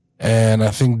too. And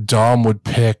I think Dom would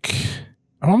pick,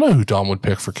 I don't know who Dom would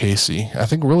pick for Casey. I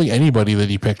think really anybody that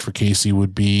he picked for Casey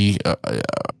would be a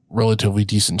relatively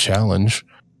decent challenge.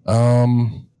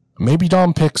 Maybe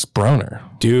Dom picks Broner.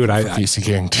 Dude, Casey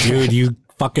Carrington. Dude, you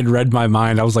fucking read my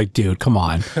mind. I was like, dude, come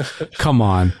on. Come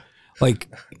on. Like,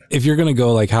 if you're going to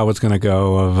go like how it's going to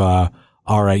go of,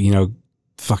 all right,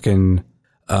 fucking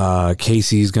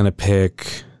Casey's going to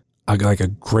pick like a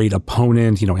great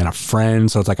opponent, and a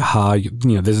friend. So it's like,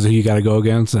 this is who you got to go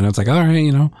against. And it's like, all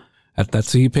right,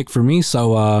 that's who you pick for me.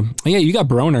 So, yeah, you got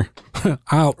Broner.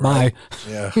 Out. Bye.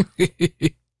 Yeah.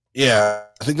 Yeah.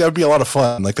 I think that would be a lot of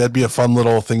fun. Like, that'd be a fun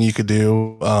little thing you could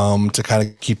do to kind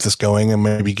of keep this going and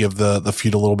maybe give the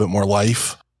feud a little bit more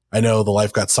life. I know the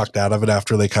life got sucked out of it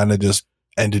after they kind of just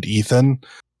ended Ethan.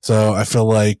 So I feel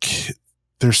like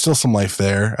there's still some life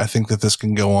there. I think that this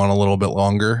can go on a little bit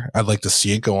longer. I'd like to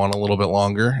see it go on a little bit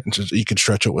longer, and you could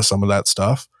stretch it with some of that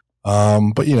stuff.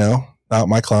 But not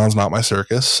my clowns, not my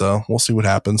circus. So we'll see what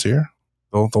happens here.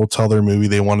 They'll tell their movie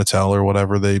they want to tell, or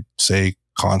whatever they say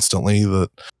constantly that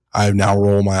I now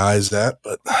roll my eyes at.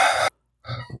 But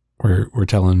we're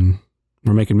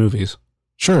making movies.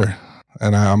 Sure.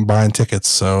 And I'm buying tickets,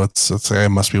 so it's I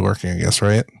must be working, I guess,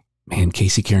 right? Man,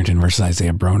 Casey Carrington versus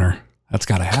Isaiah Broner. That's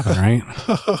got to happen, right?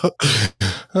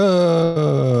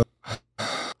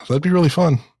 That'd be really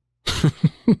fun.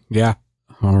 Yeah.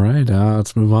 All right.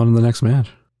 Let's move on to the next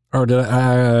match. Or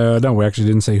no, we actually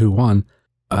didn't say who won.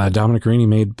 Dominic Garrini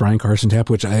made Brian Carson tap,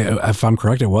 which, if I'm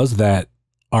correct, it was that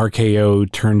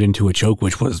RKO turned into a choke,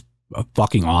 which was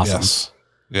fucking awesome.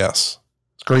 Yes.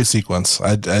 Great sequence.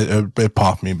 It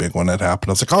popped me big when it happened.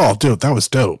 I was like, oh, dude, that was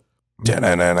dope.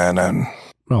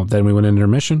 Well, then we went into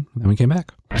intermission, then we came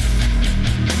back.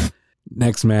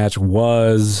 Next match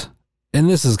was, and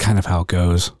this is kind of how it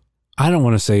goes. I don't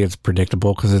want to say it's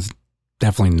predictable because it's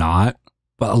definitely not,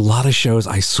 but a lot of shows,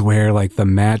 I swear, like the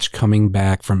match coming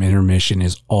back from intermission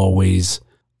is always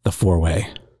the 4-way.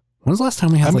 When's the last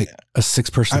time we had like a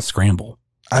 6-person scramble?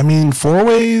 I mean,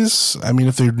 4-ways,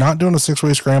 if they're not doing a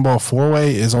 6-way scramble, a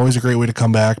 4-way is always a great way to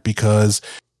come back, because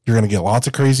you're going to get lots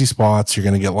of crazy spots. You're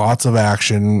going to get lots of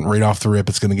action right off the rip.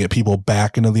 It's going to get people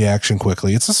back into the action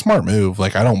quickly. It's a smart move.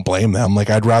 Like, I don't blame them. Like,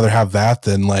 I'd rather have that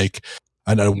than like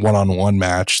a one-on-one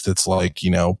match that's like,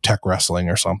 tech wrestling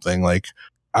or something. Like,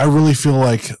 I really feel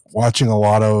like watching a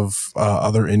lot of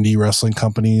other indie wrestling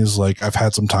companies, like I've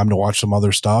had some time to watch some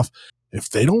other stuff.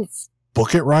 If they don't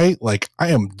book it right, like I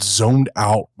am zoned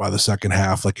out by the second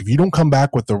half. Like if you don't come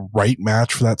back with the right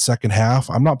match for that second half,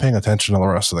 I'm not paying attention to the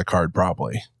rest of the card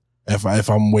probably. If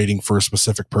I'm waiting for a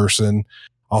specific person,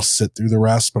 I'll sit through the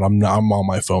rest, but I'm on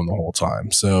my phone the whole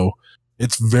time. So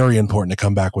it's very important to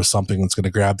come back with something that's going to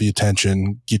grab the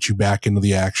attention, get you back into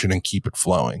the action, and keep it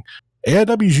flowing.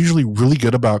 AIW is usually really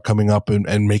good about coming up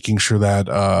and making sure that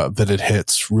that it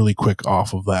hits really quick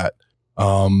off of that.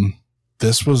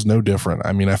 This was no different.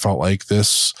 I mean, I felt like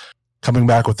this coming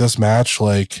back with this match,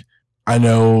 like I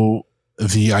know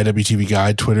the IWTV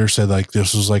Guide Twitter said like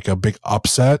this was like a big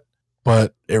upset,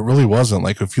 but it really wasn't.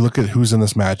 Like if you look at who's in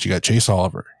this match, you got Chase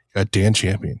Oliver, you got Dan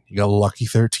Champion, you got Lucky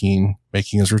 13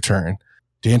 making his return,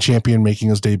 Dan Champion making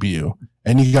his debut,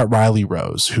 and you got Riley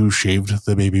Rose, who shaved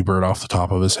the baby bird off the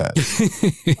top of his head.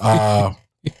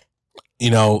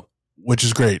 Which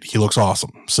is great. He looks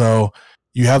awesome. So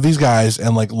you have these guys,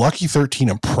 and like Lucky 13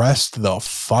 impressed the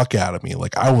fuck out of me.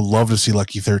 Like, I would love to see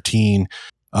Lucky 13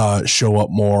 show up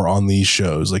more on these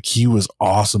shows. Like, he was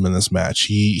awesome in this match.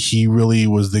 He really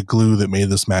was the glue that made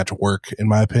this match work, in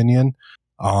my opinion.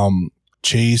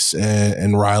 Chase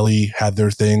and Riley had their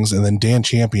things, and then Dan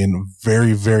Champion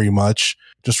very, very much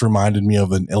just reminded me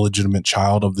of an illegitimate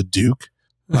child of the Duke,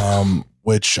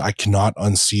 which I cannot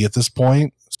unsee at this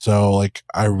point. So, like,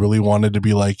 I really wanted to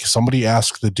be like, somebody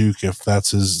ask the Duke if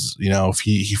that's his, you know, if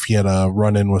he had a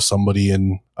run in with somebody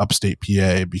in upstate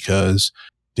PA, because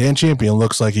Dan Champion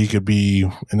looks like he could be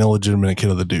an illegitimate kid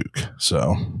of the Duke.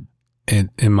 So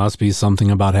it must be something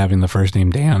about having the first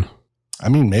name Dan. I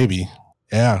mean, maybe.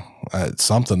 Yeah.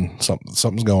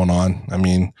 Something's going on. I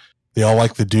mean, they all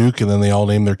like the Duke, and then they all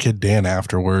name their kid Dan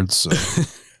afterwards. So.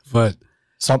 But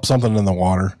something in the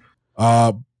water.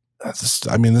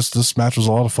 This match was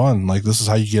a lot of fun. Like, this is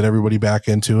how you get everybody back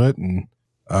into it. And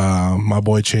my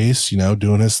boy Chase, you know,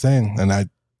 doing his thing. And I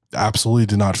absolutely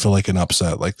did not feel like an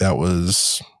upset. Like,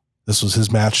 this was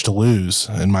his match to lose,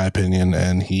 in my opinion.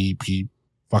 And he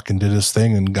fucking did his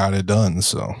thing and got it done.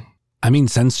 So, I mean,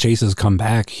 since Chase has come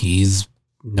back, he's,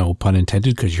 no pun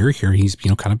intended, because you're here, he's, you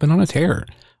know, kind of been on a tear.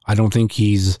 I don't think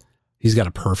he's got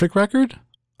a perfect record.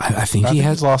 I think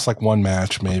he's lost like one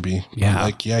match, maybe. Yeah.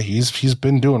 Like, yeah, he's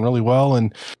been doing really well,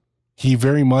 and he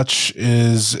very much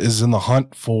is in the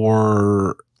hunt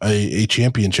for a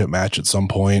championship match at some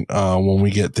point when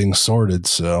we get things sorted.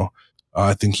 So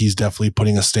I think he's definitely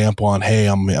putting a stamp on, hey,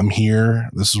 I'm here.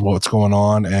 This is what's going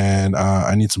on, and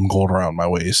I need some gold around my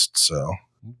waist. So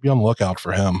be on the lookout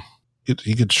for him.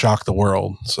 He could shock the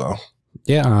world. So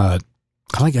yeah.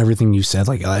 I like everything you said.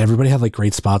 Like, everybody had like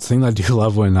great spots. The thing that I do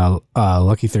love when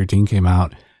Lucky 13 came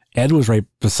out, Ed was right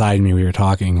beside me. We were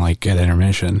talking like at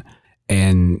intermission,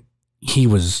 and he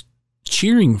was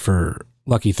cheering for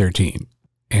Lucky 13,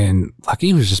 and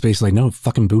Lucky was just basically, no,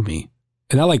 fucking boo me.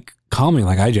 And not like calming,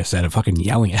 like I just said it, fucking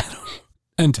yelling at him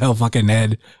until fucking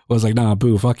Ed was like, nah,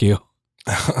 boo, fuck you.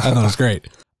 I thought it was great.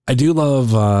 I do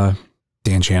love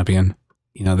Dan Champion.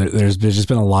 You know, there's just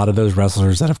been a lot of those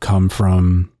wrestlers that have come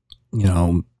from, you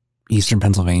know, Eastern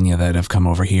Pennsylvania that have come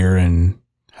over here and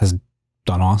has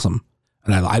done awesome.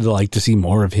 And I'd like to see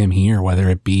more of him here, whether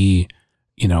it be,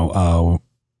 you know,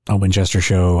 a Winchester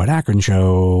show, an Akron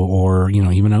show, or, you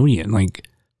know, even Odeon. Like,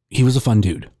 he was a fun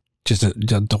dude just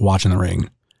to watch in the ring.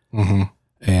 Mm-hmm.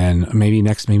 And maybe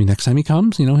next time he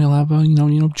comes, you know, he'll have, you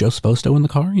know, Joe Sposto in the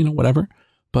car, you know, whatever.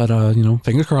 But, you know,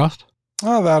 fingers crossed.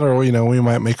 Oh, that, or, you know, we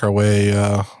might make our way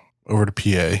over to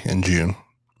PA in June.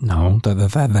 No, the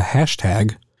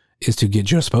hashtag is to get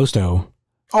Joe Sposto.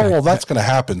 Oh, well, that's going to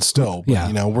happen still. But, yeah.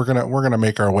 You know, we're gonna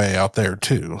make our way out there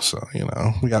too. So, you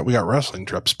know, we got wrestling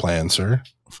trips planned, sir.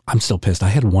 I'm still pissed. I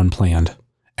had one planned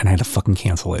and I had to fucking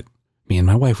cancel it. Me and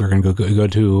my wife were going to go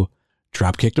to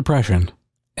Dropkick Depression,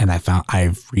 and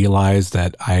I've realized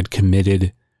that I had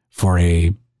committed for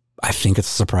I think it's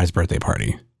a surprise birthday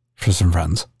party for some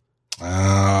friends.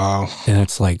 Oh. And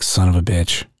it's like, son of a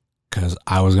bitch. Because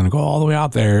I was going to go all the way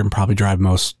out there and probably drive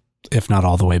most, if not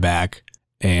all the way back.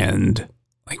 And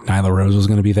like Nyla Rose was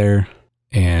going to be there.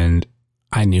 And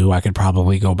I knew I could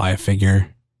probably go buy a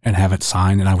figure and have it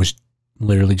signed. And I was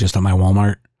literally just at my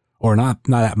Walmart. Or not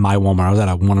at my Walmart. I was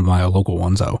at one of my local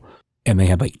ones, though. And they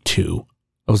had like 2.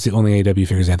 It was the only AW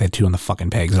figures they had 2 on the fucking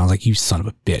pegs. And I was like, you son of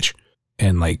a bitch.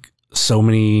 And like, so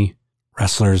many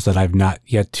wrestlers that I've not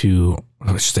yet to,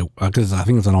 because I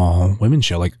think it's an all women's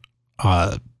show. Like,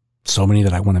 so many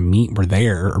that I want to meet were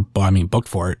there, or booked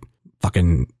for it.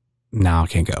 Fucking now I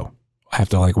can't go. I have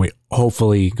to like wait.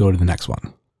 Hopefully go to the next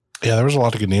one. Yeah, there was a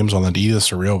lot of good names on that. Edith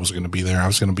Surreal was going to be there. I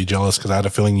was going to be jealous because I had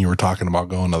a feeling you were talking about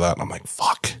going to that, and I'm like,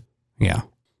 fuck. Yeah,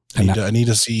 I need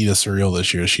to see Edith Surreal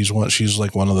this year. She's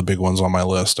like one of the big ones on my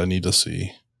list. I need to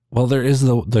see. Well, there is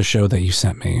the show that you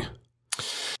sent me.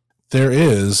 There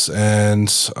is,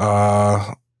 and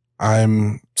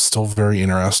I'm still very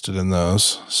interested in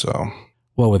those. So.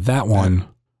 Well, with that one,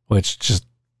 which just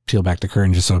peel back the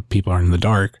curtain just so people aren't in the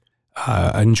dark,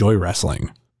 I enjoy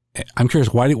wrestling. I'm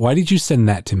curious, why did you send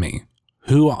that to me?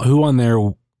 Who on there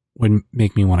would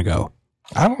make me want to go?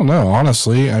 I don't know,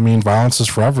 honestly. I mean, Violence is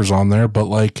Forever's on there, but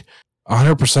like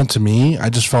 100% to me, I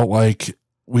just felt like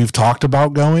we've talked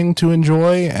about going to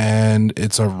Enjoy, and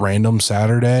it's a random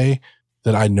Saturday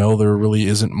that I know there really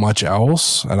isn't much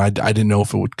else. And I didn't know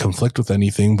if it would conflict with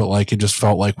anything, but like, it just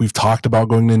felt like we've talked about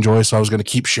going to Enjoy. So I was going to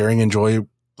keep sharing Enjoy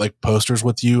like posters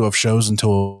with you of shows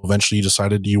until eventually you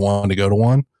decided you wanted to go to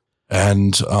one.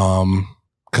 And,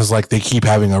 cause like they keep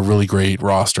having a really great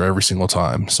roster every single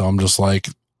time. So I'm just like,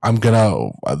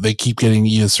 they keep getting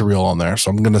Ida Surreal on there,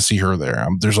 so I'm gonna see her there.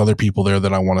 There's other people there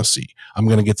that I want to see. I'm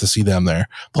gonna get to see them there.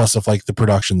 Plus, if like the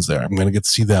production's there, I'm gonna get to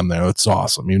see them there. It's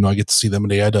awesome. I get to see them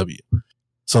at AIW.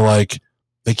 So like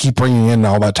they keep bringing in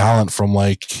all that talent from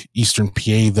like Eastern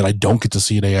PA that I don't get to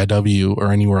see at AIW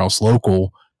or anywhere else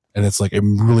local. And it's like, it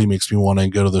really makes me want to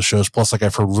go to the shows. Plus, like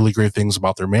I've heard really great things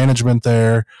about their management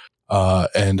there,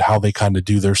 and how they kind of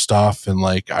do their stuff. And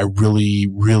like, I really,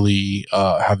 really,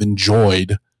 have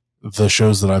enjoyed the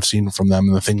shows that I've seen from them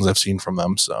and the things I've seen from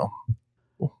them. So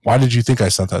why did you think I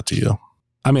sent that to you?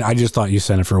 I mean, I just thought you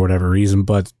sent it for whatever reason,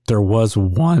 but there was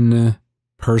one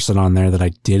person on there that I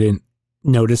didn't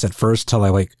notice at first till I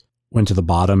like went to the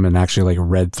bottom and actually like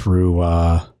read through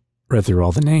all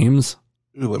the names.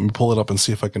 Ooh, let me pull it up and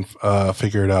see if I can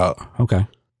figure it out. Okay.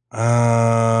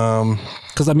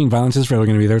 Because I mean, Violence is Forever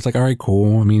going to be there. It's like, all right,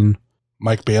 cool. I mean,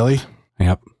 Mike Bailey.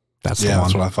 Yep, that's the one.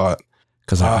 That's what I thought.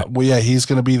 Because well, yeah, he's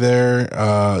going to be there.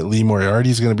 Lee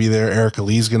Moriarty's going to be there. Erica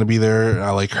Lee's going to be there.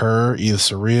 I like her. Ida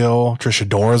Surreal. Trisha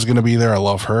Dora's going to be there. I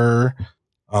love her.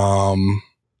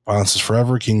 Violence is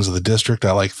Forever. Kings of the District.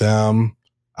 I like them.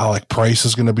 Alec Price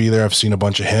is going to be there. I've seen a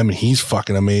bunch of him, and he's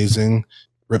fucking amazing.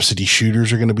 Rip City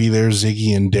Shooters are going to be there.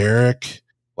 Ziggy and Derek.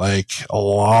 Like a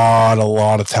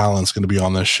lot of talent's going to be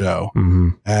on this show. Mm-hmm.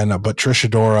 And but Trisha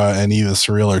Dora and Ida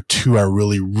Surreal are two I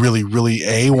really, really, really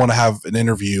A, want to have an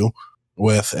interview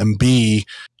with, and B,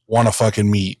 want to fucking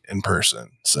meet in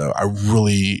person. So I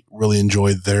really, really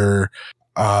enjoyed their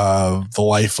the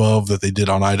life of that they did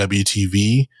on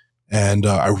IWTV, and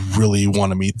I really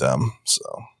want to meet them. So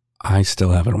I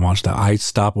still haven't watched that. I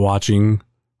stopped watching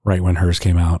right when hers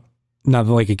came out. Not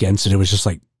like against it. It was just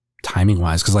like timing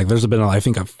wise. Cause like there's been, I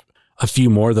think a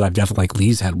few more that I've definitely like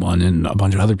Lee's had one and a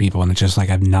bunch of other people. And it's just like,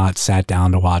 I've not sat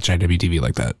down to watch IWTV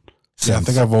like that. Yeah, I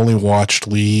think I've only watched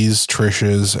Lee's,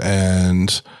 Trish's,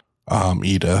 and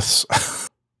Edith's.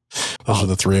 Those are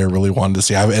the three I really wanted to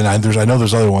see. I know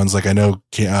there's other ones. Like I know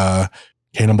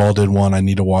Cannonball did one. I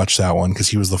need to watch that one because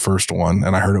he was the first one,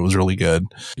 and I heard it was really good.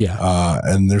 Yeah.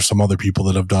 And there's some other people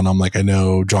that have done them. Like I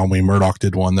know John Wayne Murdoch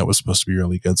did one that was supposed to be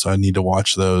really good, so I need to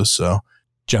watch those. So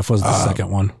Jeff was the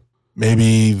second one.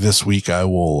 Maybe this week I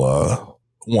will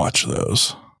watch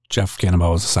those. Jeff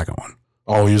Cannonball was the second one.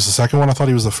 Oh, he was the second one? I thought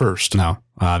he was the first. No,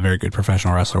 Very Good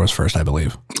Professional Wrestler was first, I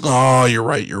believe. Oh, you're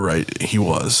right. He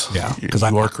was. Yeah. You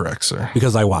are correct, sir.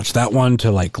 Because I watched that one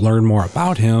to like learn more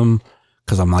about him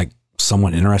because I'm like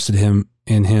somewhat interested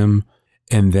in him.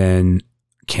 And then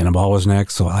Cannonball was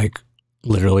next. So like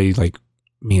literally like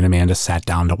me and Amanda sat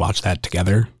down to watch that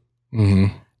together.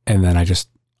 Mm-hmm. And then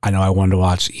I know I wanted to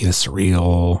watch Ida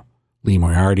Surreal, Lee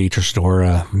Moriarty, Trish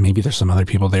Dora. Maybe there's some other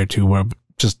people there too, where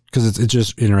just because it's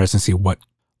just interesting to see what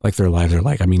like their lives are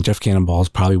like. I mean, Jeff Cannonball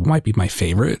might be my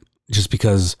favorite just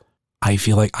because I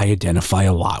feel like I identify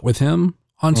a lot with him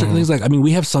on certain things. Like, I mean,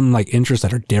 we have some like interests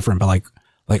that are different, but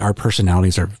like our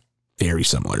personalities are very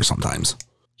similar sometimes.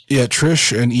 Yeah,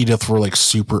 Trish and Edith were like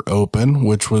super open,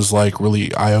 which was like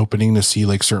really eye-opening to see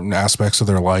like certain aspects of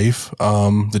their life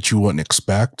that you wouldn't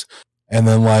expect. And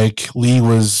then like Lee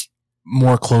was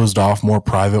more closed off, more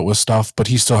private with stuff, but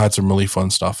he still had some really fun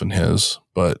stuff in his.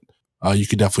 But you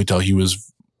could definitely tell he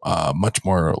was much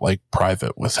more like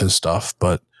private with his stuff.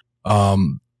 But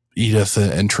Edith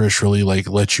and Trish really like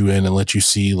let you in and let you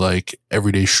see like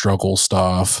everyday struggle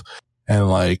stuff. And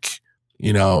like,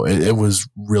 you know, it was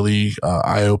really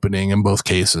eye-opening in both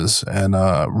cases, and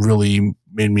really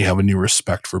made me have a new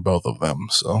respect for both of them.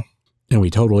 So, and we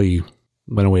totally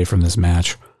went away from this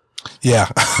match. Yeah.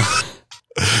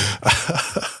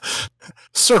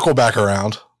 Circle back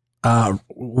around.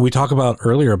 We talked about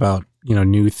earlier about, you know,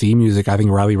 new theme music. I think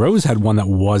Riley Rose had one that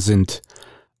wasn't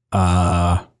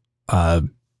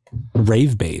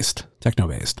rave based, techno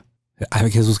based. I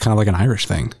think his was kind of like an Irish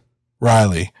thing.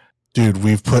 Riley, dude,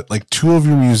 we've put like two of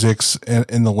your musics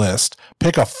in the list.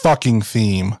 Pick a fucking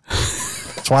theme.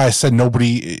 That's why I said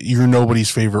you're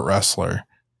nobody's favorite wrestler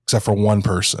except for one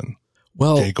person.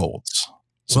 Well, Jay Golds.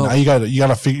 So now you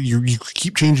gotta figure, you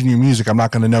keep changing your music. I'm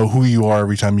not going to know who you are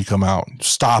every time you come out.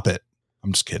 Stop it.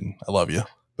 I'm just kidding. I love you.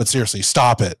 But seriously,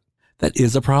 stop it. That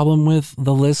is a problem with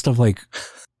the list of like,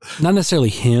 not necessarily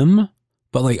him,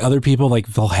 but like other people, like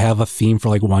they'll have a theme for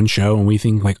like one show and we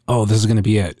think like, oh, this is going to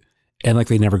be it. And like,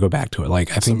 they never go back to it.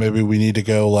 Like, I think maybe we need to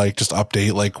go like just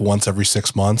update like once every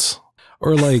 6 months,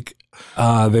 or like,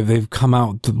 they've come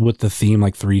out with the theme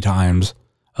like 3 times.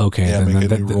 Okay. Yeah,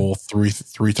 make a new rule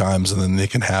three times and then they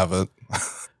can have it.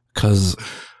 Cause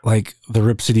like the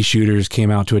Rip City Shooters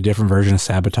came out to a different version of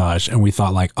Sabotage and we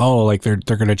thought like, oh, like they're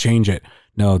going to change it.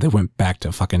 No, they went back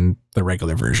to fucking the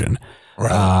regular version.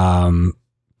 Right.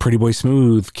 Pretty Boy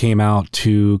Smooth came out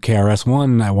to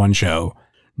KRS-One at one show,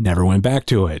 never went back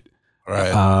to it.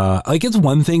 Right. Like it's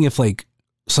one thing if like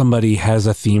somebody has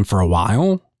a theme for a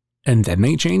while and then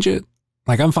they change it.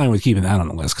 Like I'm fine with keeping that on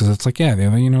the list because it's like, yeah, they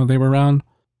were around.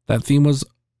 That theme was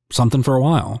something for a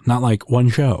while, not like one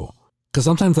show. Because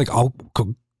sometimes like I'll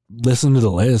listen to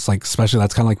the list, like especially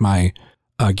that's kind of like my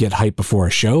get hype before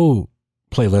a show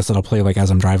playlist that I'll play like as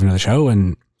I'm driving to the show,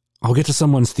 and I'll get to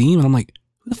someone's theme and I'm like,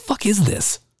 who the fuck is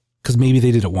this? Because maybe they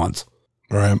did it once.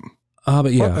 Right.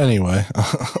 But yeah. Well, anyway,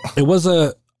 it was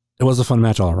a fun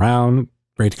match all around.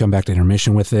 Great to come back to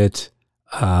intermission with it.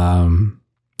 I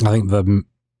think the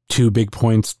two big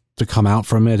points to come out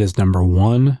from it is number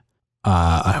one,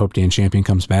 I hope Dan Champion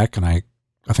comes back, and I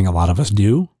think a lot of us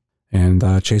do.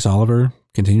 And Chase Oliver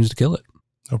continues to kill it.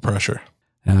 No pressure.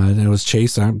 It was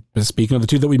Chase. Speaking of the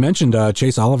two that we mentioned,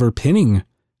 Chase Oliver pinning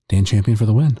Dan Champion for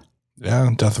the win.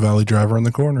 Yeah, Death Valley Driver in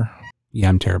the corner. Yeah,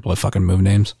 I'm terrible at fucking move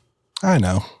names. I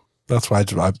know. That's why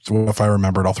if I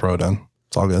remember it, I'll throw it in.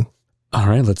 It's all good. All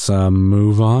right, let's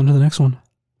move on to the next one.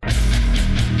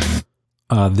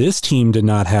 This team did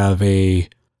not have a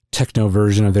techno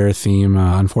version of their theme,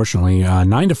 unfortunately.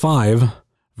 9 to 5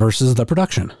 versus The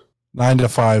Production. 9 to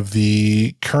 5,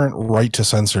 the current right to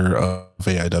censor of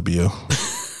AIW,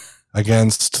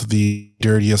 against the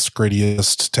dirtiest,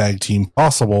 grittiest tag team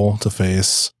possible to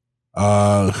face,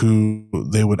 who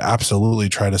they would absolutely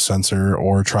try to censor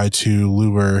or try to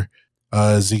lure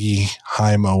Ziggy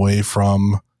Haim away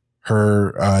from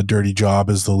her dirty job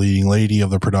as the leading lady of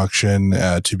the production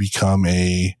to become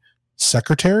a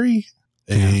secretary.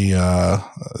 Is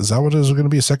that what it is going to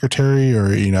be? A secretary, or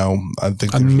I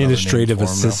think administrative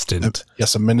assistant.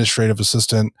 Yes, administrative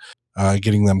assistant,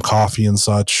 getting them coffee and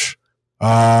such.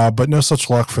 But no such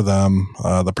luck for them.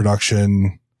 The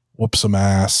production whoops some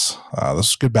ass. This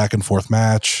was a good back and forth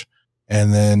match,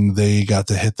 and then they got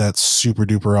to hit that super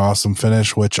duper awesome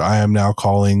finish, which I am now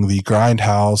calling the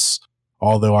Grindhouse.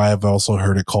 Although I have also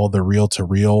heard it called the Reel to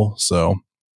Reel, so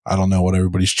I don't know what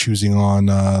everybody's choosing on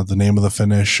the name of the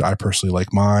finish. I personally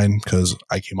like mine because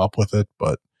I came up with it,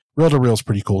 but Reel to Reel is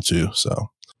pretty cool too. So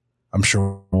I'm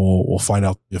sure we'll find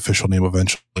out the official name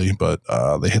eventually. But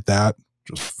they hit that,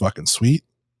 just fucking sweet.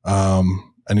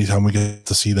 Anytime we get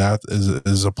to see that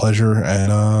is a pleasure,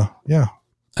 and yeah.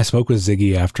 I spoke with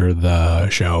Ziggy after the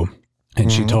show,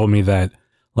 and she told me that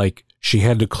like she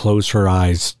had to close her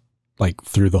eyes like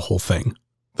through the whole thing.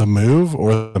 The move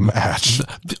or the match?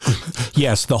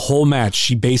 Yes, the whole match.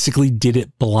 She basically did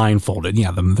it blindfolded. Yeah,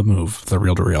 the move, the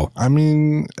Reel to Reel. I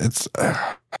mean, it's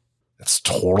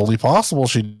totally possible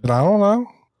she did. I don't know.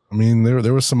 I mean,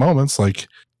 there was some moments like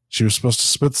she was supposed to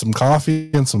spit some coffee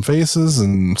in some faces,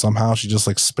 and somehow she just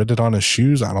like spit it on his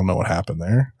shoes. I don't know what happened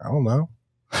there. I don't know.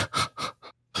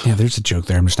 Yeah, there's a joke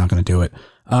there. I'm just not going to do it.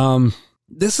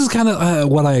 This is kind of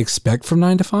what I expect from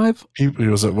 9 to 5.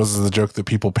 Was it the joke that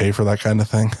people pay for that kind of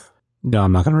thing? No,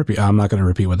 I'm not going to repeat. I'm not going to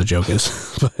repeat what the joke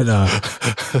is. But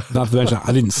not to mention,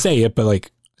 I didn't say it, but like I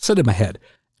said it in my head.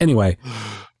 Anyway,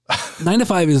 9 to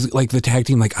 5 is like the tag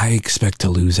team. Like I expect to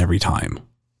lose every time.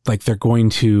 Like they're going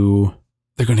to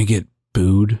get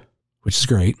booed, which is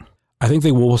great. I think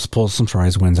they will pull some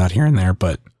surprise wins out here and there,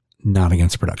 but not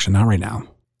against the production. Not right now.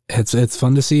 It's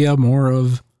fun to see more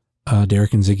of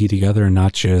Derek and Ziggy together, and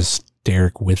not just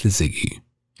Derek with Ziggy.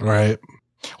 Right.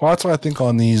 Well, that's why I think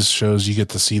on these shows you get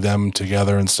to see them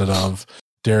together instead of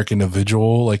Derek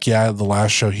individual. Like, yeah, the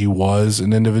last show he was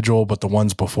an individual, but the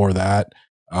ones before that,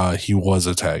 he was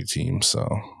a tag team. So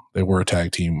they were a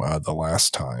tag team the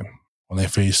last time when they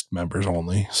faced members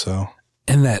only. So,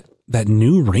 and that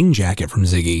new ring jacket from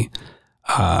Ziggy,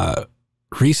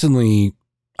 recently,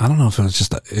 I don't know if it was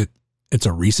just it's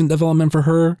a recent development for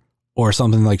her, or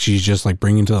something like she's just like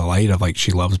bringing to the light of like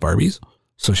she loves Barbies.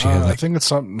 So she has I think it's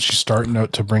something she's starting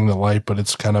out to bring the light, but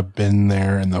it's kind of been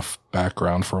there in the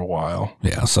background for a while.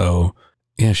 Yeah. So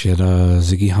yeah, she had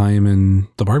Ziggy Haim and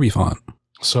the Barbie font.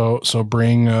 So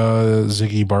bring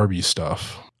Ziggy Barbie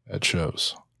stuff at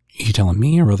shows. Are you telling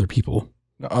me or other people?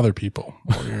 Other people,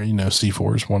 or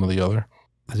C4 is one or the other.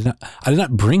 I did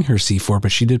not bring her C4,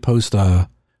 but she did post a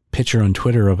picture on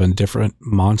Twitter of a different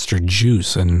Monster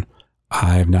Juice, and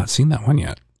I have not seen that one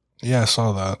yet. Yeah, I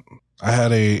saw that. I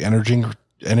had a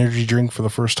energy drink for the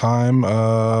first time.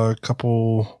 What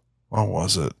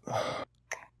was it?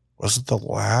 Was it the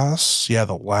last? Yeah,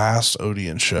 the last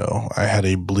Odeon show. I had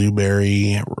a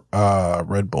blueberry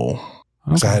Red Bull.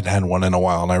 Because I hadn't had one in a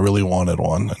while, and I really wanted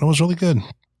one, and it was really good.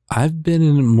 I've been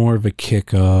in more of a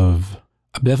kick of.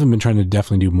 I've definitely been trying to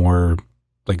definitely do more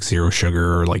like zero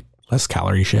sugar or like less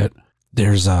calorie shit.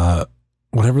 There's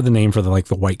whatever the name for the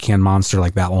white can monster,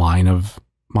 like that line of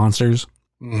monsters.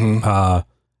 Mm-hmm.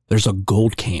 there's a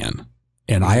gold can,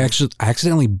 and I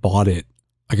accidentally bought it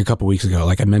like a couple weeks ago.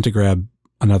 Like I meant to grab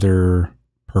another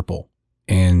purple,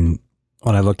 and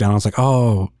when I looked down, I was like,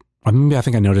 oh, maybe I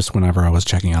think I noticed whenever I was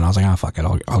checking out, I was like, oh, fuck it,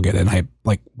 I'll get it. And I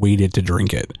like waited to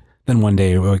drink it. Then one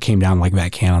day it came down like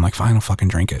that can. I'm like, fine, I'll fucking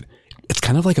drink it. It's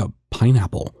kind of like a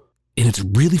pineapple, and it's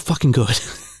really fucking good.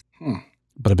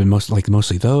 But I've been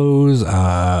mostly those.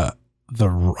 The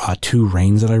two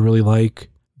rains that I really like,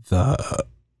 the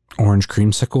orange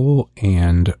creamsicle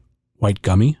and white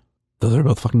gummy. Those are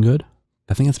both fucking good.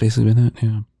 I think that's basically been it.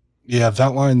 Yeah. Yeah,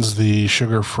 that line's the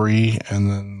sugar-free, and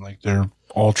then like they're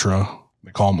ultra.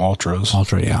 They call them ultras.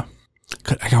 Ultra, yeah.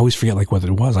 I always forget like what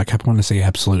it was. I kept wanting to say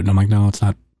absolute, and I'm like, no, it's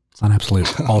not. It's not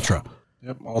absolute. Ultra.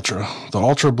 Yep, ultra. The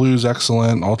ultra blue's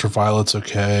excellent. Ultra violet's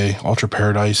okay. Ultra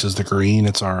paradise is the green.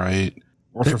 It's all right.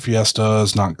 Ultra Fiesta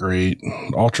is not great.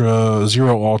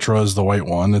 Zero Ultra is the white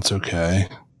one. It's okay.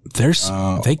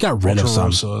 They got rid of some.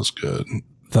 Rosa is good.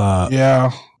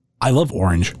 I love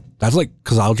orange. That's like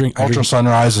because I drink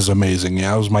Sunrise is amazing.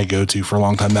 Yeah, it was my go-to for a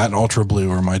long time. That and Ultra Blue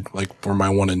were my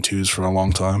 1 and 2s for a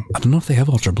long time. I don't know if they have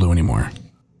Ultra Blue anymore.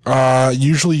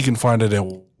 Usually you can find it at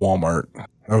Walmart.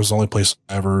 That was the only place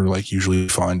I ever usually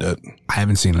find it. I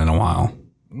haven't seen it in a while.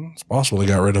 It's possible they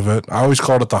got rid of it. I always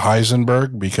called it the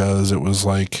Heisenberg because it was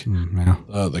like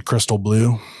the crystal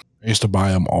blue. I used to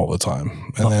buy them all the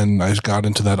time, and then I got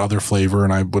into that other flavor,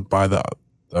 and I would buy the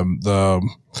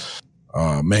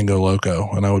Mango Loco,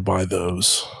 and I would buy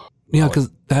those. Yeah,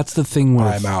 because that's the thing with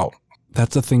I'm out.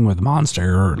 That's the thing with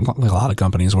Monster or a lot of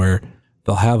companies where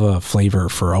they'll have a flavor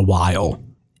for a while,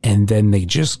 and then they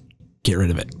just get rid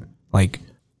of it. Like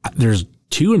there's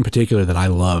two in particular that I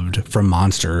loved from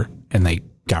Monster, and they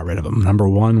got rid of them. Number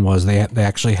one was they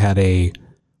actually had they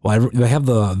have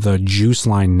the juice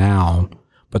line now,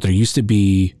 but there used to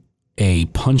be a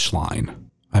punch line,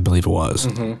 I believe it was.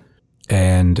 Mm-hmm.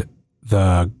 And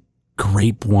the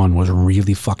grape one was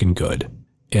really fucking good.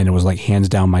 And it was like hands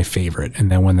down my favorite.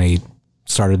 And then when they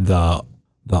started the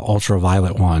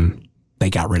ultraviolet one, they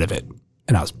got rid of it.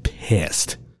 And I was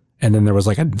pissed. And then there was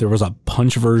a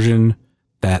punch version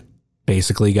that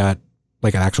basically got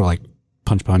like an actual like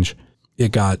punch.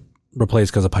 It got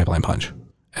replaced because of Pipeline Punch.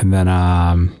 And then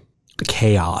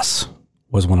Chaos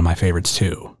was one of my favorites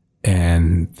too.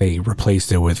 And they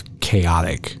replaced it with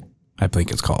Chaotic, I think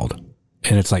it's called.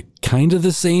 And it's like kind of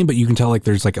the same, but you can tell like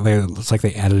it's like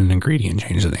they added an ingredient,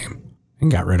 changed the name,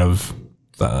 and got rid of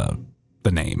the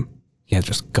name. Yeah, it's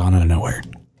just gone out of nowhere.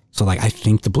 So like I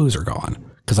think the blues are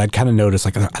gone because I'd kind of noticed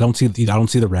like I don't see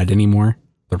the red anymore,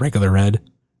 the regular red,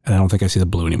 and I don't think I see the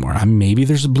blue anymore. Maybe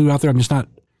there's a blue out there. I'm just not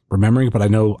remembering, but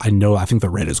I think the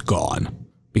red is gone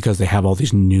because they have all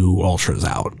these new ultras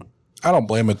out. I don't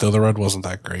blame it though. The red wasn't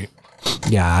that great.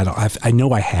 Yeah, I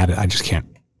know I had it. I just can't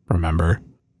remember.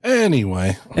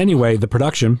 Anyway, the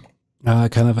production,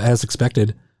 kind of as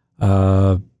expected,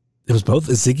 it was both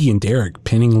Ziggy and Derek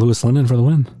pinning Louis Linden for the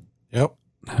win. Yep.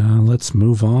 Let's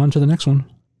move on to the next one.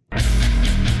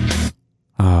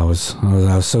 I was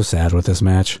so sad with this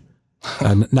match.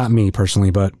 Not me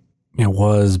personally, but it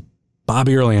was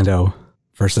Bobby Orlando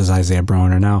versus Isaiah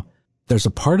Broner. Now, there's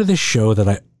a part of this show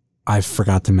that I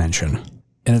forgot to mention,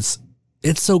 and it's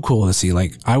so cool to see.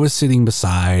 Like I was sitting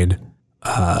beside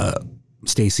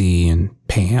Stacy and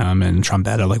Pam and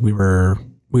Trombetta. Like we were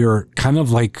kind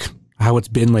of like how it's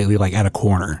been lately, like at a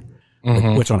corner.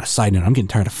 Mm-hmm. Which on a side note, I'm getting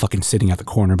tired of fucking sitting at the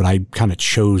corner, but I kind of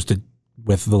chose to,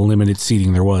 with the limited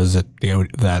seating there was at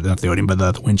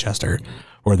the Winchester,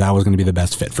 where that was going to be the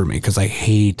best fit for me. Cause I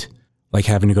hate like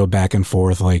having to go back and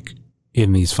forth, like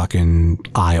in these fucking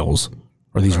aisles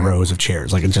or these rows of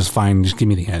chairs. Like it's just fine. Just give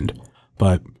me the end.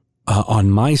 But, on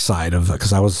my side of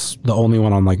cause I was the only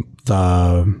one on like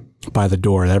by the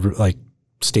door, like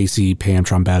Stacy, Pam,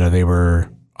 Trombetta, they were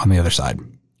on the other side.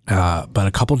 But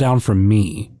a couple down from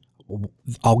me,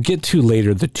 I'll get to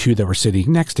later the two that were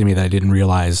sitting next to me that I didn't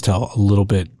realize till a little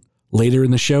bit later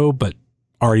in the show, but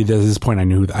already at this point I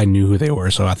knew who they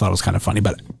were, so I thought it was kind of funny.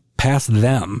 But past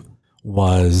them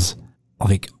was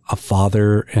like a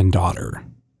father and daughter,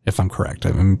 if I'm correct.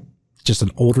 I mean, just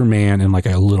an older man and like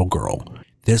a little girl.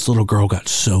 This little girl got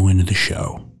so into the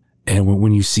show. And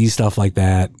when you see stuff like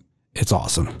that, it's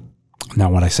awesome.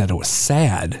 Now, what I said it was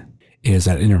sad is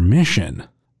at intermission,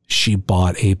 she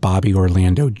bought a Bobby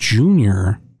Orlando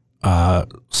Jr.,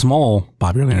 small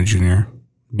Bobby Orlando Jr.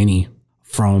 mini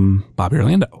from Bobby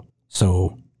Orlando.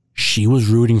 So she was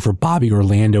rooting for Bobby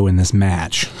Orlando in this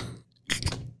match.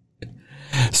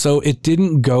 So it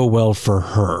didn't go well for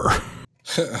her.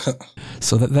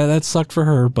 So that sucked for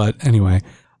her. But anyway,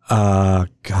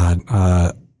 just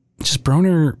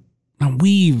Broner,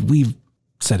 we've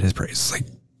said his praise. Like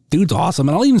dude's awesome.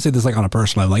 And I'll even say this like on a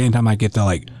personal level. Like anytime I get to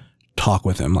like talk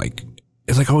with him, like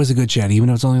it's like always a good chat, even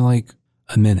though it's only like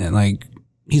a minute. Like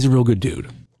he's a real good dude.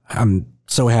 I'm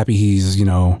so happy he's, you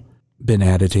know, been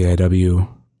added to AIW.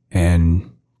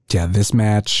 And yeah, this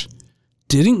match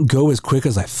didn't go as quick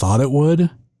as I thought it would,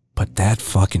 but that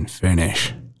fucking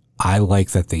finish, I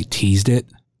like that they teased it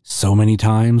so many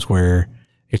times where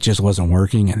it just wasn't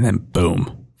working, and then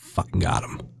boom, fucking got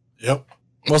him. Yep.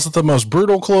 Was it the most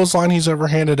brutal clothesline he's ever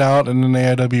handed out in an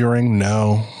AIW ring?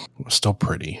 No. It was still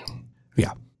pretty.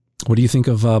 Yeah. What do you think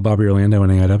of Bobby Orlando in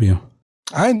AIW?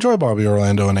 I enjoy Bobby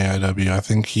Orlando in AIW. I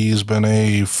think he's been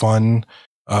a fun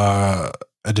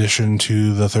addition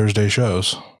to the Thursday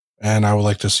shows, and I would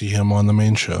like to see him on the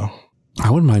main show. I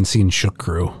wouldn't mind seeing Shook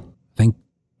Crew. I think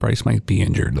Bryce might be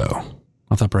injured, though.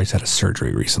 I thought Bryce had a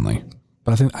surgery recently,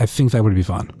 but I think that would be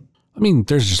fun. I mean,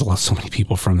 there's just so many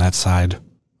people from that side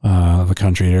of the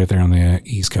country right there on the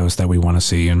East Coast that we want to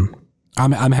see, and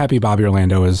I'm happy Bobby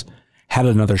Orlando has had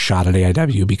another shot at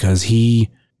AIW because he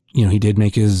did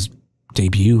make his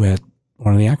debut at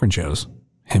one of the Akron shows.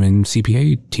 Him and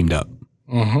CPA teamed up.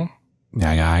 Mm-hmm.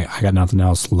 Yeah, I got nothing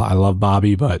else. I love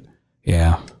Bobby, but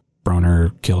yeah,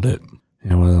 Broner killed it.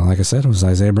 And like I said, it was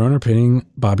Isaiah Broner pinning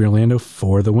Bobby Orlando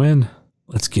for the win.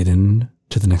 Let's get into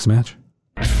the next match.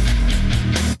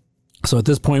 So at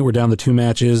this point, we're down to 2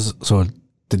 matches. So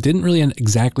they didn't really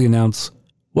exactly announce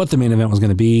what the main event was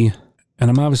going to be. And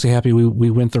I'm obviously happy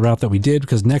we went the route that we did,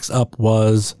 because next up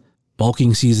was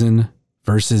Bulking Season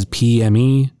versus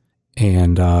PME.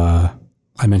 And I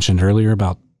mentioned earlier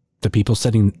about the people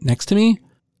sitting next to me.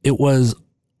 It was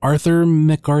Arthur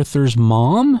MacArthur's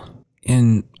mom.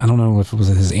 And I don't know if it was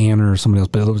his aunt or somebody else,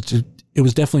 but it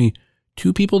was definitely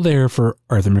 2 people there for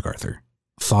Arthur MacArthur.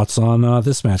 Thoughts on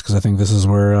this match? Because I think this is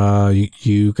where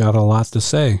you got a lot to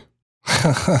say.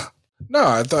 No,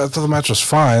 I thought the match was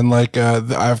fine. Like,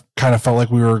 I've kind of felt like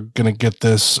we were going to get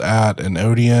this at an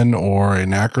Odeon or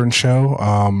an Akron show,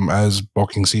 as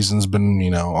Bulking Season's been,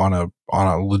 on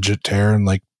a legit tear and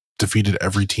like defeated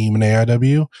every team in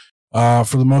AIW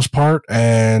for the most part.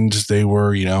 And they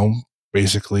were,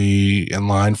 basically in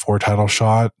line for a title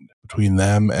shot between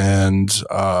them and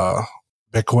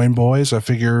Bitcoin Boys. I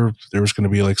figure there was going to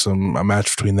be like a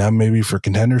match between them maybe for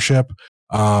contendership.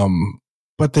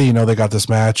 But they got this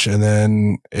match, and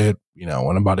then it,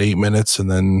 went about 8 minutes,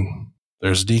 and then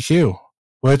there's a DQ,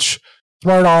 which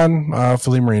smart on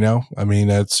Philly Marino. I mean,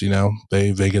 it's,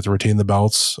 they get to retain the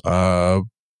belts by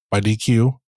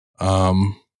DQ.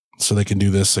 So they can do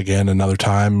this again another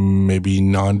time, maybe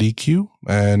non-DQ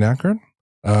and Akron.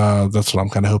 That's what I'm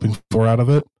kind of hoping for out of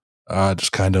it.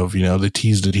 Just kind of, they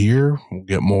teased it here. We'll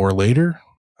get more later,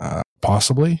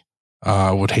 possibly.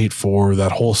 Would hate for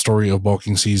that whole story of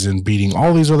Bulking Season beating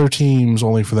all these other teams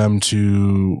only for them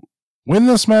to win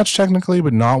this match technically,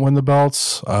 but not win the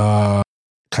belts.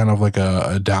 Kind of like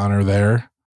a downer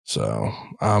there. So,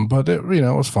 but it,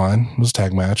 it was fine. It was a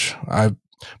tag match.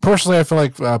 Personally, I feel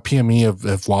like PME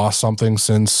have lost something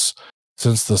since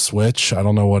the switch. I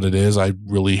don't know what it is. I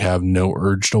really have no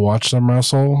urge to watch them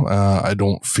wrestle. I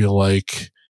don't feel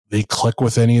like they click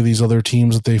with any of these other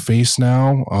teams that they face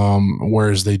now.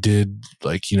 Whereas they did,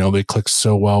 like, they clicked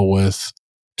so well with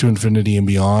To Infinity and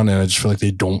Beyond, and I just feel like they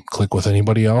don't click with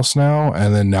anybody else now.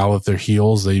 And then now that they're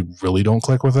heels, they really don't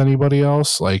click with anybody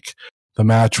else. Like the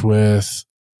match with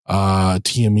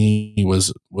TME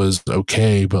was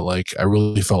okay, but like I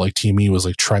really felt like TME was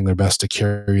like trying their best to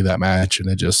carry that match, and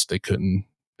they couldn't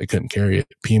carry it.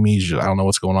 PME, I don't know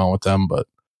what's going on with them, but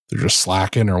they're just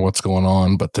slacking or what's going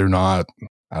on, but they're not.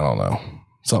 I don't know.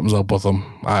 Something's up with them.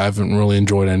 I haven't really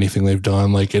enjoyed anything they've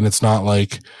done. Like, and it's not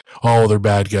like, oh, they're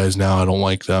bad guys now, I don't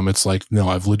like them. It's like, no,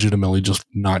 I've legitimately just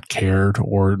not cared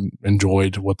or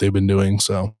enjoyed what they've been doing.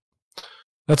 So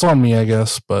that's on me, I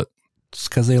guess. But it's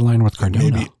because they align with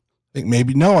Cardona.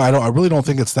 Maybe no, I don't. I really don't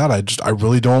think it's that. I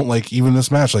really don't like even this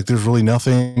match. Like, there's really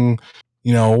nothing,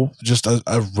 just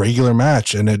a regular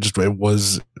match, and it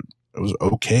was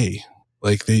okay.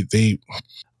 Like they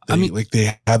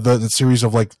had the series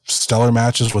of like stellar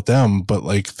matches with them, but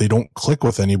like they don't click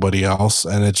with anybody else,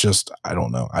 and it's just I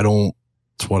don't know.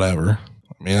 It's whatever.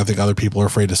 I mean, I think other people are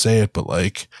afraid to say it, but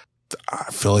like I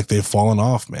feel like they've fallen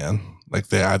off, man. Like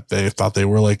they thought they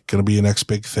were like going to be the next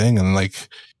big thing, and like.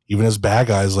 Even as bad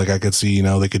guys, like I could see,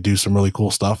 they could do some really cool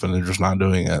stuff, and they're just not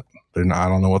doing it. I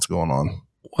don't know what's going on.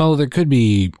 Well, there could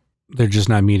be, they're just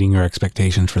not meeting your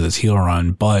expectations for this heel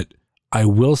run, but I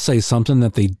will say something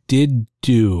that they did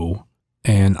do,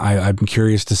 and I'm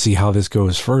curious to see how this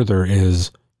goes further,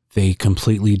 is they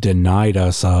completely denied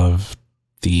us of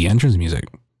the entrance music.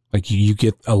 Like you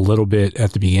get a little bit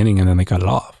at the beginning and then they cut it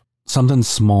off. Something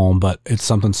small, but it's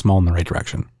something small in the right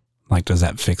direction. Like, does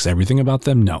that fix everything about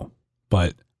them? No.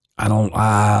 But I don't,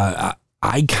 I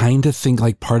kind of think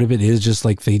like part of it is just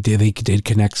like they did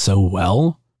connect so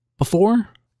well before.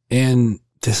 And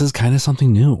this is kind of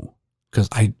something new because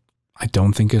I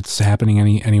don't think it's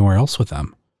happening anywhere else with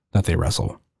them that they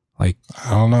wrestle. Like,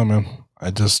 I don't know, man.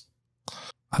 I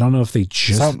don't know if they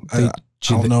just, I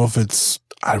don't know if it's,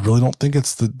 I really don't think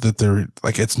it's that they're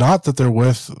like, it's not that they're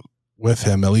with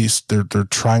him. At least they're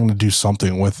trying to do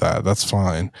something with that. That's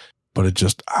fine. But it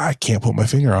just, I can't put my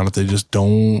finger on it. They just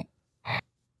don't,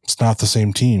 it's not the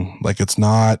same team. Like, it's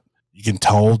not, you can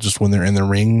tell just when they're in the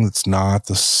ring, it's not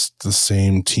the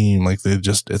same team. Like,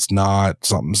 it's not,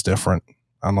 something's different.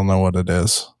 I don't know what it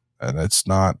is. And it's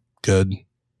not good.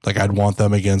 Like, I'd want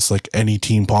them against like any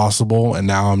team possible. And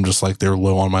now I'm just like, they're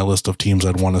low on my list of teams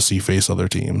I'd want to see face other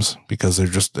teams because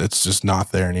it's just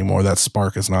not there anymore. That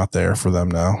spark is not there for them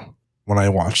now when I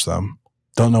watch them.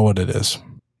 Don't know what it is.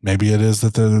 Maybe it is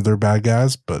that they're bad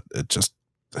guys, but it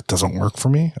doesn't work for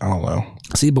me. I don't know.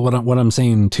 See, but what I'm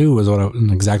saying too is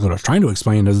exactly what I was trying to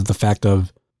explain is the fact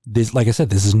of this, like I said,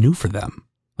 this is new for them.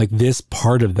 Like this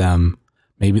part of them,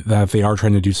 maybe that they are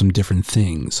trying to do some different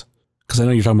things. Because I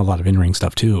know you're talking about a lot of in-ring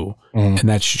stuff too. And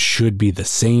that should be the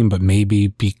same, but maybe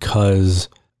because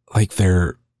like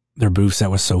their booth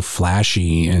set was so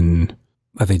flashy and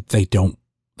that they don't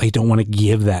want to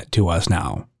give that to us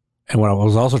now. And what I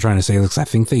was also trying to say is I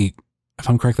think they, if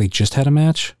I'm correct, they just had a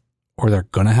match or they're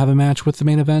going to have a match with the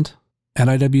main event at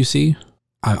IWC.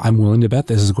 I'm willing to bet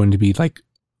this is going to be like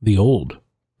the old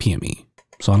PME.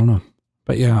 So I don't know.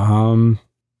 But yeah,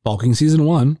 Bulking Season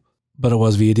 1, but it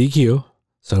was via DQ.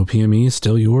 So PME is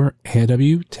still your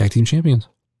AIW Tag Team Champions.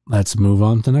 Let's move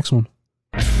on to the next one.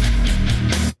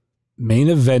 Main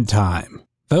event time.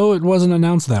 Though it wasn't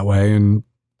announced that way, and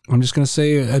I'm just going to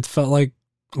say it felt like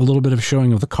a little bit of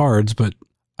showing of the cards, but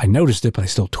I noticed it, but I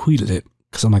still tweeted it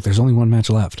because I'm like, there's only one match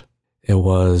left. It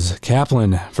was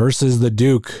Kaplan versus the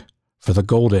Duke for the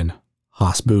Golden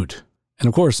Haas boot. And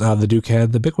of course, the Duke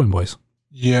had the Big Win Boys.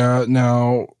 Yeah,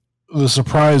 now the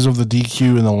surprise of the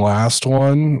DQ in the last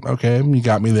one, okay, you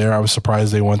got me there. I was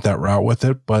surprised they went that route with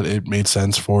it, but it made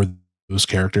sense for those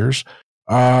characters.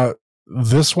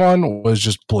 This one was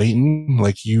just blatant.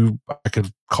 Like I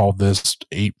could call this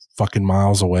 8 fucking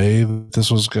miles away. How this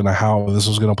was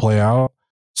gonna play out.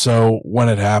 So when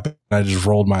it happened, I just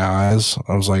rolled my eyes.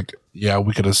 I was like, yeah,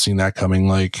 we could have seen that coming.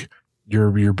 Like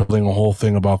you're building a whole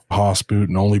thing about the Haas boot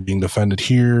and only being defended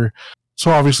here. So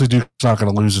obviously Duke's not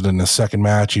going to lose it in the second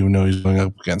match, even though he's going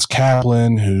up against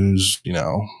Kaplan, who's,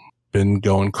 been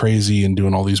going crazy and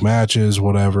doing all these matches,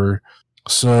 whatever.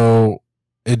 So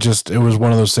it was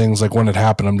one of those things, like when it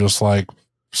happened, I'm just like,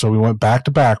 so we went back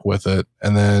to back with it.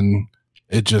 And then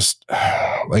it just,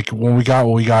 like when we got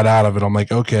what we got out of it, I'm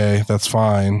like, okay, that's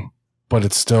fine. But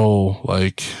it's still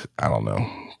like, I don't know,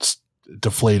 it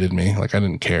deflated me. Like I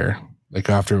didn't care. Like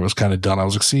after it was kind of done, I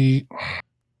was like, see,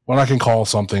 when I can call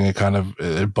something,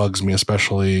 it bugs me,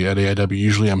 especially at AIW.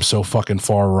 Usually I'm so fucking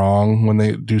far wrong when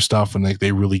they do stuff and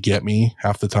they really get me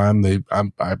half the time.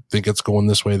 I think it's going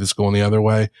this way, that's going the other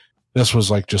way. This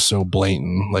was like just so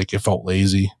blatant, like it felt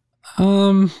lazy.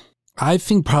 I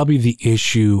think probably the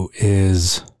issue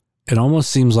is it almost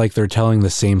seems like they're telling the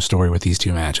same story with these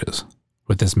two matches,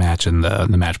 with this match and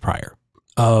the match prior,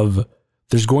 of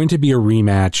there's going to be a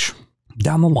rematch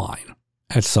down the line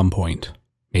at some point.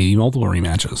 Maybe multiple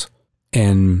rematches.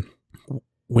 And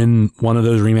when one of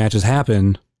those rematches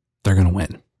happen, they're going to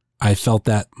win. I felt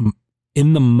that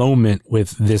in the moment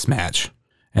with this match.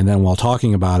 And then while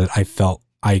talking about it,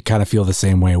 I kind of feel the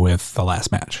same way with the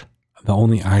last match. The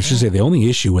only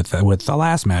issue with the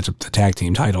last match of the tag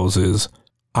team titles is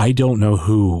I don't know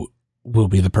who will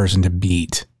be the person to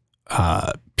beat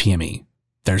PME.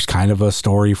 There's kind of a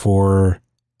story for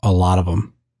a lot of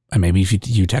them. And maybe if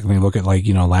you technically look at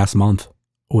last month,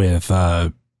 with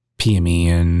PME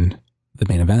and the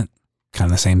main event, kind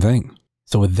of the same thing.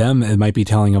 So with them, it might be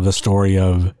telling of the story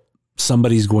of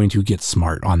somebody's going to get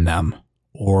smart on them,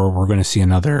 or we're going to see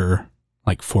another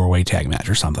like 4-way tag match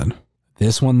or something.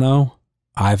 This one though,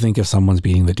 I think if someone's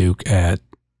beating the Duke at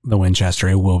the Winchester,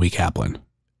 it will be Kaplan.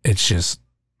 It's just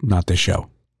not this show.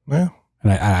 Yeah.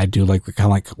 And I do like kind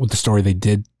of like with the story they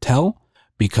did tell,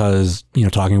 because,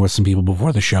 talking with some people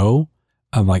before the show,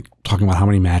 I'm like talking about how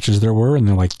many matches there were. And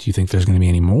they're like, do you think there's going to be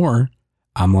any more?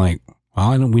 I'm like,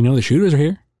 well, we know the shooters are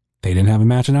here. They didn't have a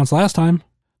match announced last time.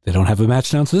 They don't have a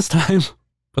match announced this time,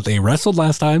 but they wrestled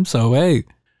last time. So, hey,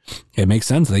 it makes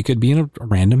sense. They could be in a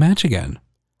random match again.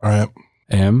 All right.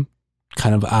 And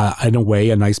kind of, in a way,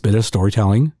 a nice bit of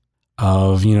storytelling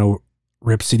of,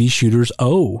 Rip City Shooters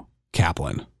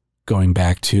Kaplan going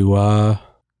back to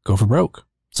Go for Broke.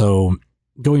 So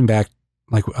going back,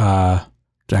 like,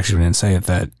 actually we didn't say it,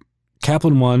 that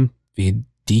Kaplan won via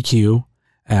DQ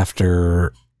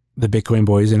after the Bitcoin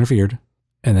Boys interfered.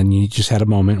 And then you just had a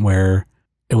moment where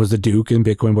it was the Duke and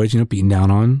Bitcoin Boys, beating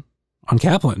down on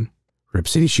Kaplan. Rip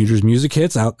City Shooters music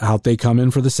hits, out they come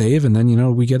in for the save. And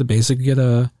then, we get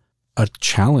a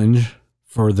challenge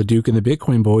for the Duke and the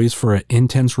Bitcoin Boys for an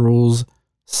Intense Rules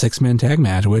 6-man tag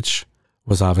match, which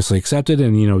was obviously accepted.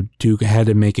 And, Duke had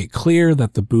to make it clear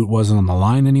that the boot wasn't on the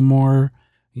line anymore.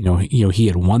 He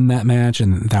had won that match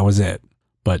and that was it.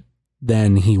 But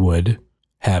then he would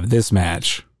have this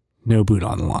match, no boot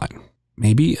on the line.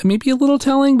 Maybe a little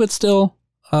telling, but still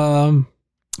fun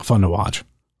to watch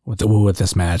with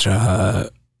this match.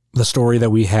 The story that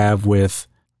we have with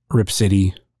Rip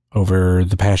City over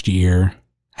the past year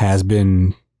has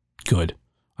been good.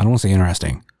 I don't want to say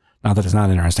interesting. Not that it's not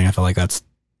interesting. I feel like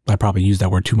I probably used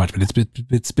that word too much, but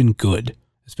it's been good.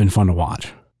 It's been fun to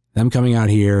watch. Them coming out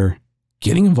here,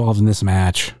 getting involved in this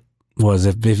match was,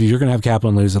 if you're going to have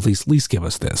Kaplan lose, at least give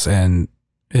us this. And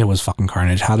it was fucking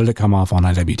carnage. How did it come off on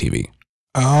IWTV?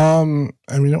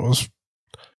 It was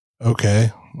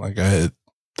okay. Like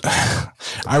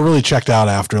I really checked out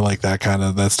after like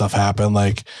that stuff happened.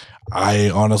 Like I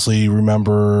honestly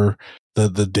remember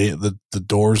the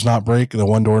doors not break, the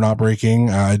one door not breaking.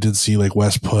 I did see like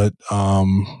Wes put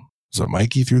was it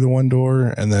Mikey through the one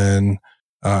door, and then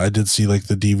I did see like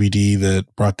the DVD that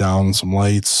brought down some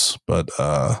lights, but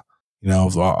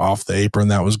off the apron,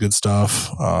 that was good stuff.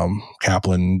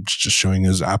 Kaplan just showing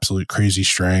his absolute crazy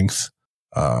strength,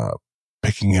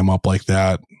 picking him up like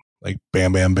that, like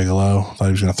Bam Bam Bigelow. Thought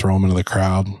he was going to throw him into the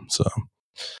crowd. So,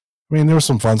 there was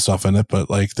some fun stuff in it, but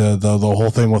like the whole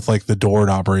thing with like the door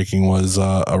not breaking was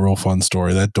a real fun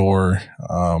story. That door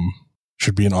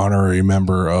should be an honorary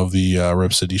member of the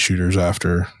Rip City Shooters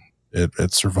after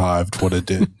it survived what it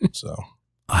did. So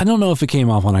I don't know if it came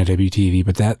off on IWTV,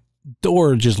 but that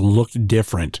door just looked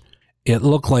different. It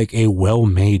looked like a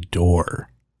well-made door.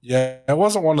 Yeah, it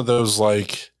wasn't one of those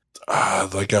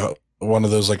one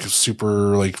of those like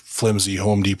super like flimsy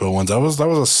Home Depot ones. That was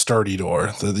a sturdy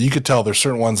door. You could tell there's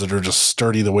certain ones that are just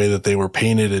sturdy the way that they were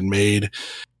painted and made,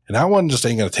 and that one just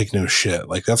ain't gonna take no shit.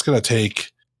 Like that's gonna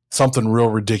take something real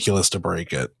ridiculous to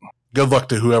break it. Good luck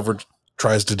to whoever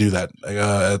tries to do that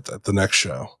at the next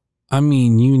show.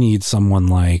 You need someone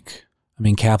like,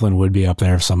 Kaplan would be up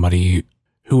there, if somebody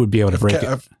who would be able to break it.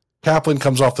 If Kaplan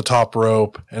comes off the top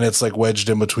rope and it's like wedged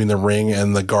in between the ring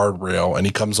and the guardrail, and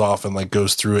he comes off and like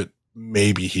goes through it,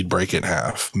 maybe he'd break it in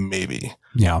half. Maybe.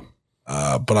 Yeah.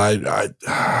 But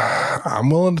I'm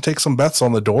willing to take some bets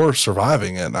on the door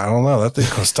surviving it. I don't know. That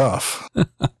thing was tough.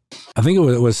 I think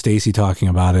it was Stacy talking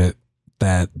about it,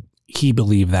 that he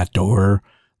believed that door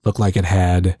looked like it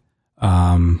had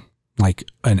like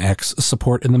an X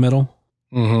support in the middle.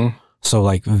 Mm-hmm. So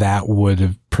like that would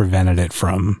have prevented it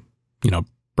from,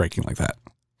 breaking like that.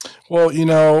 Well,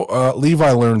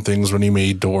 Levi learned things when he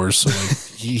made doors. So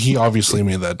like, he obviously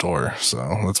made that door. So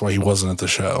that's why he wasn't at the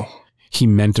show. He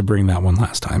meant to bring that one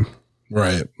last time.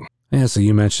 Right. Yeah. So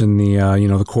you mentioned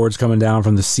the cords coming down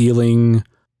from the ceiling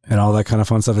and all that kind of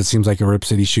fun stuff. It seems like a Rip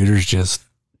City Shooters just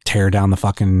tear down the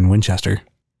fucking Winchester.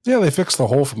 Yeah. They fixed the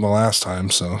hole from the last time.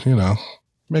 So,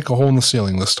 make a hole in the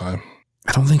ceiling this time.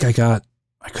 I don't think I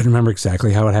couldn't remember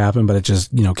exactly how it happened, but it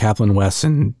just, Kaplan, West,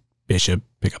 and Bishop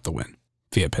pick up the win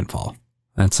via pinfall.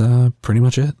 That's pretty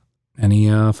much it. Any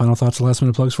final thoughts or last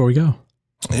minute plugs before we go?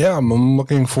 Yeah, I'm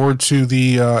looking forward to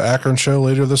the Akron show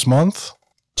later this month.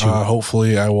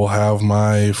 Hopefully I will have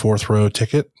my 4th row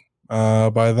ticket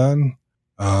by then.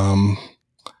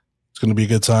 It's going to be a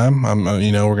good time. We're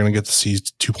going to get to see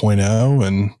 2.0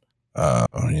 and,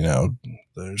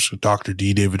 there's Dr.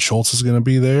 D, David Schultz is going to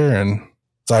be there, and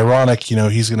it's ironic,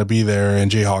 he's going to be there and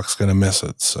Jayhawk's going to miss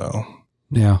it. So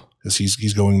yeah, because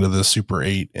he's going to the Super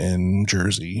 8 in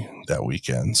Jersey that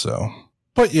weekend. So,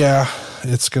 but yeah,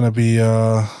 it's going to be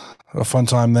a fun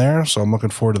time there. So I'm looking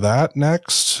forward to that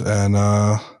next. And,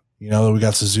 we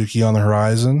got Suzuki on the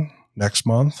horizon next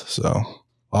month. So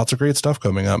lots of great stuff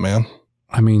coming up, man.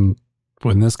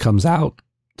 When this comes out,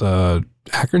 the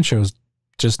Akron show's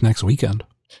just next weekend.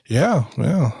 Yeah.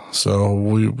 So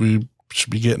we should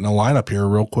be getting a lineup here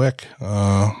real quick.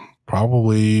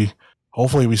 Hopefully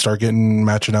we start getting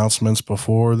match announcements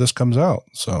before this comes out.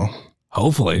 So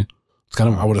hopefully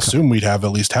I would assume we'd have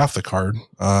at least half the card.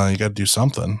 You got to do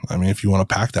something. If you want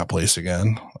to pack that place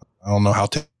again, I don't know how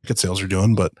ticket sales are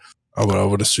doing, but I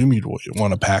would assume you'd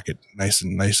want to pack it nice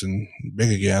and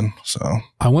big again. So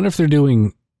I wonder if they're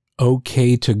doing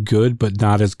okay to good, but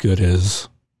not as good as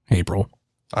April.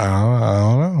 I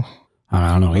don't know. I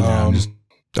don't know either.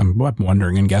 I'm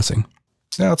wondering and guessing.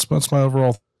 Yeah, that's my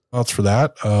overall else for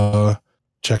that.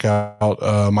 Check out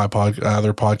my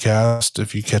other podcast.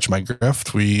 If you catch my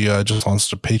grift, we just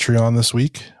launched a Patreon this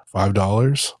week,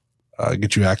 $5.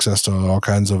 Get you access to all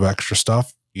kinds of extra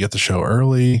stuff. You get the show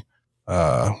early.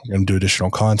 We're going to do additional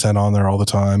content on there all the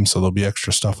time, so there'll be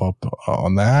extra stuff up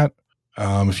on that.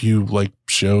 If you like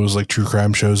shows like true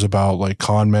crime shows about like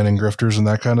con men and grifters and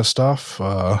that kind of stuff,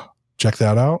 check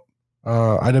that out.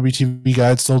 IWTV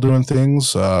Guide's still doing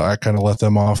things. I kind of let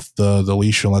them off the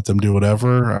leash and let them do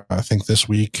whatever. I think this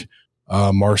week,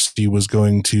 Marcy was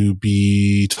going to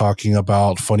be talking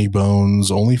about Funny Bones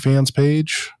OnlyFans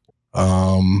page,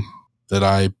 that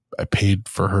I paid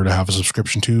for her to have a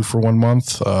subscription to for 1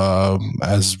 month,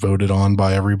 as voted on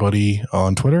by everybody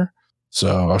on Twitter.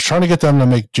 So I was trying to get them to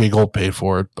make Jay Gold pay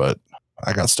for it, but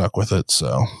I got stuck with it.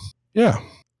 So yeah,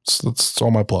 that's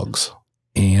all my plugs.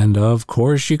 And of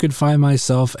course, you could find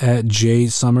myself at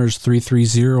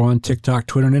jsummers330 on TikTok,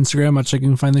 Twitter, and Instagram, much like you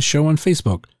can find the show on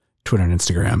Facebook, Twitter, and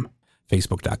Instagram.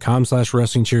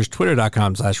 Facebook.com/WrestlingCheers,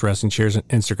 Twitter.com/WrestlingCheers, and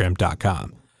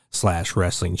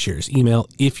Instagram.com/WrestlingCheers. Email,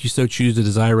 if you so choose to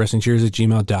desire,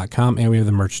 WrestlingCheers@gmail.com. And we have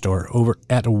the merch store over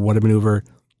at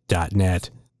whatamaneuver.net.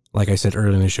 Like I said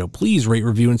earlier in the show, please rate,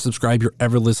 review, and subscribe your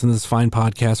ever listen to this fine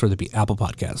podcast, whether it be Apple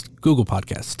Podcasts, Google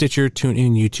Podcasts, Stitcher,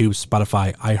 TuneIn, YouTube,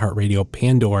 Spotify, iHeartRadio,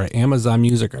 Pandora, Amazon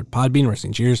Music, or Podbean,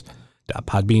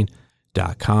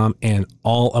 WrestlingCheers.podbean.com. And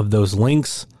all of those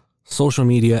links, social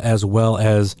media, as well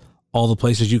as all the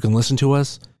places you can listen to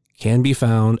us, can be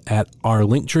found at our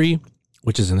link tree,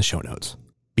 which is in the show notes.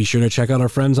 Be sure to check out our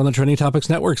friends on the Trending Topics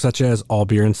Network, such as All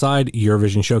Beer Inside,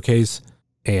 Eurovision Showcase,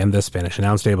 and the Spanish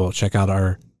Announce Table. Check out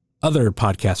our other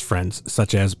podcast friends,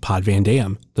 such as Pod Van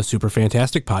Dam, the Super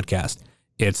Fantastic Podcast,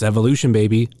 It's Evolution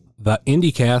Baby, the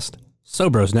IndieCast,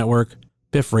 Sobros Network,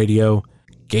 Biff Radio,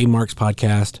 Game Marks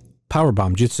Podcast,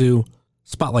 Powerbomb Jitsu,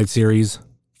 Spotlight Series,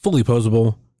 Fully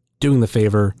Posable, Doing the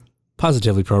Favor,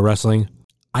 Positively Pro Wrestling,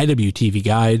 IWTV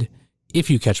Guide,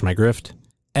 If You Catch My Grift,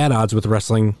 At Odds with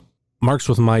Wrestling, Marks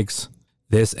with Mikes,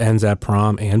 This Ends at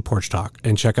Prom, and Porch Talk.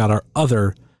 And check out our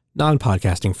other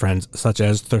non-podcasting friends, such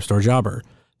as Thrift Store Jobber,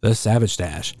 The Savage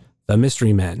Stash, The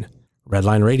Mystery Men,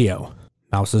 Redline Radio,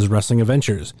 Mouse's Wrestling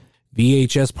Adventures,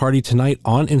 VHS Party Tonight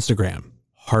on Instagram,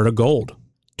 Heart of Gold,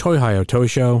 Toy Hio Toy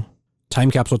Show,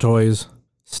 Time Capsule Toys,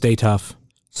 Stay Tough,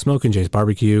 Smokin' Jay's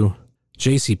Barbecue,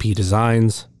 JCP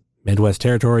Designs, Midwest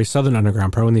Territory, Southern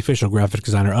Underground Pro, and the official graphic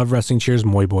designer of Wrestling Cheers,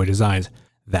 Moy Boy Designs.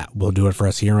 That will do it for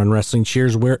us here on Wrestling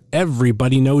Cheers, where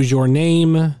everybody knows your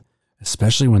name,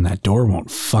 especially when that door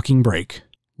won't fucking break.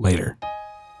 Later.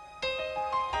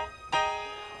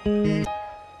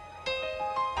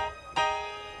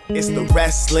 It's the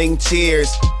Wrestling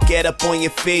Cheers. Get up on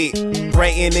your feet,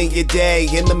 brightening your day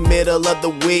in the middle of the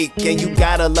week. And you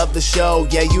gotta love the show.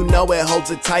 Yeah, you know it holds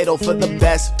a title for the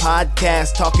best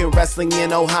podcast talking wrestling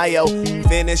in Ohio.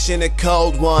 Finishing a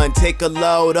cold one, take a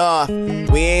load off.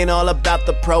 We ain't all about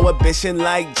the prohibition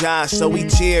like Josh, so we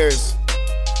cheers.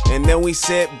 And then we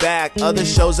sit back. Other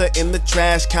shows are in the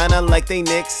trash, kinda like they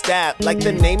Nick Stapp. Like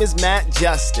the name is Matt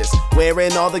Justice,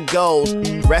 wearing all the gold.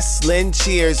 Wrestling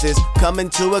Cheers is coming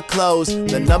to a close.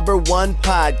 The #1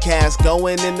 podcast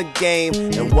going in the game.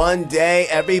 And one day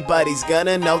everybody's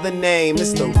gonna know the name.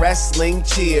 It's the Wrestling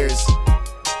Cheers.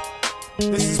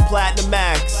 This is Platinum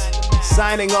Max,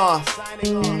 signing off.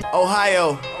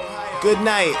 Ohio, good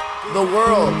night. The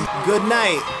world, good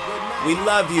night. We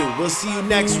love you. We'll see you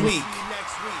next week.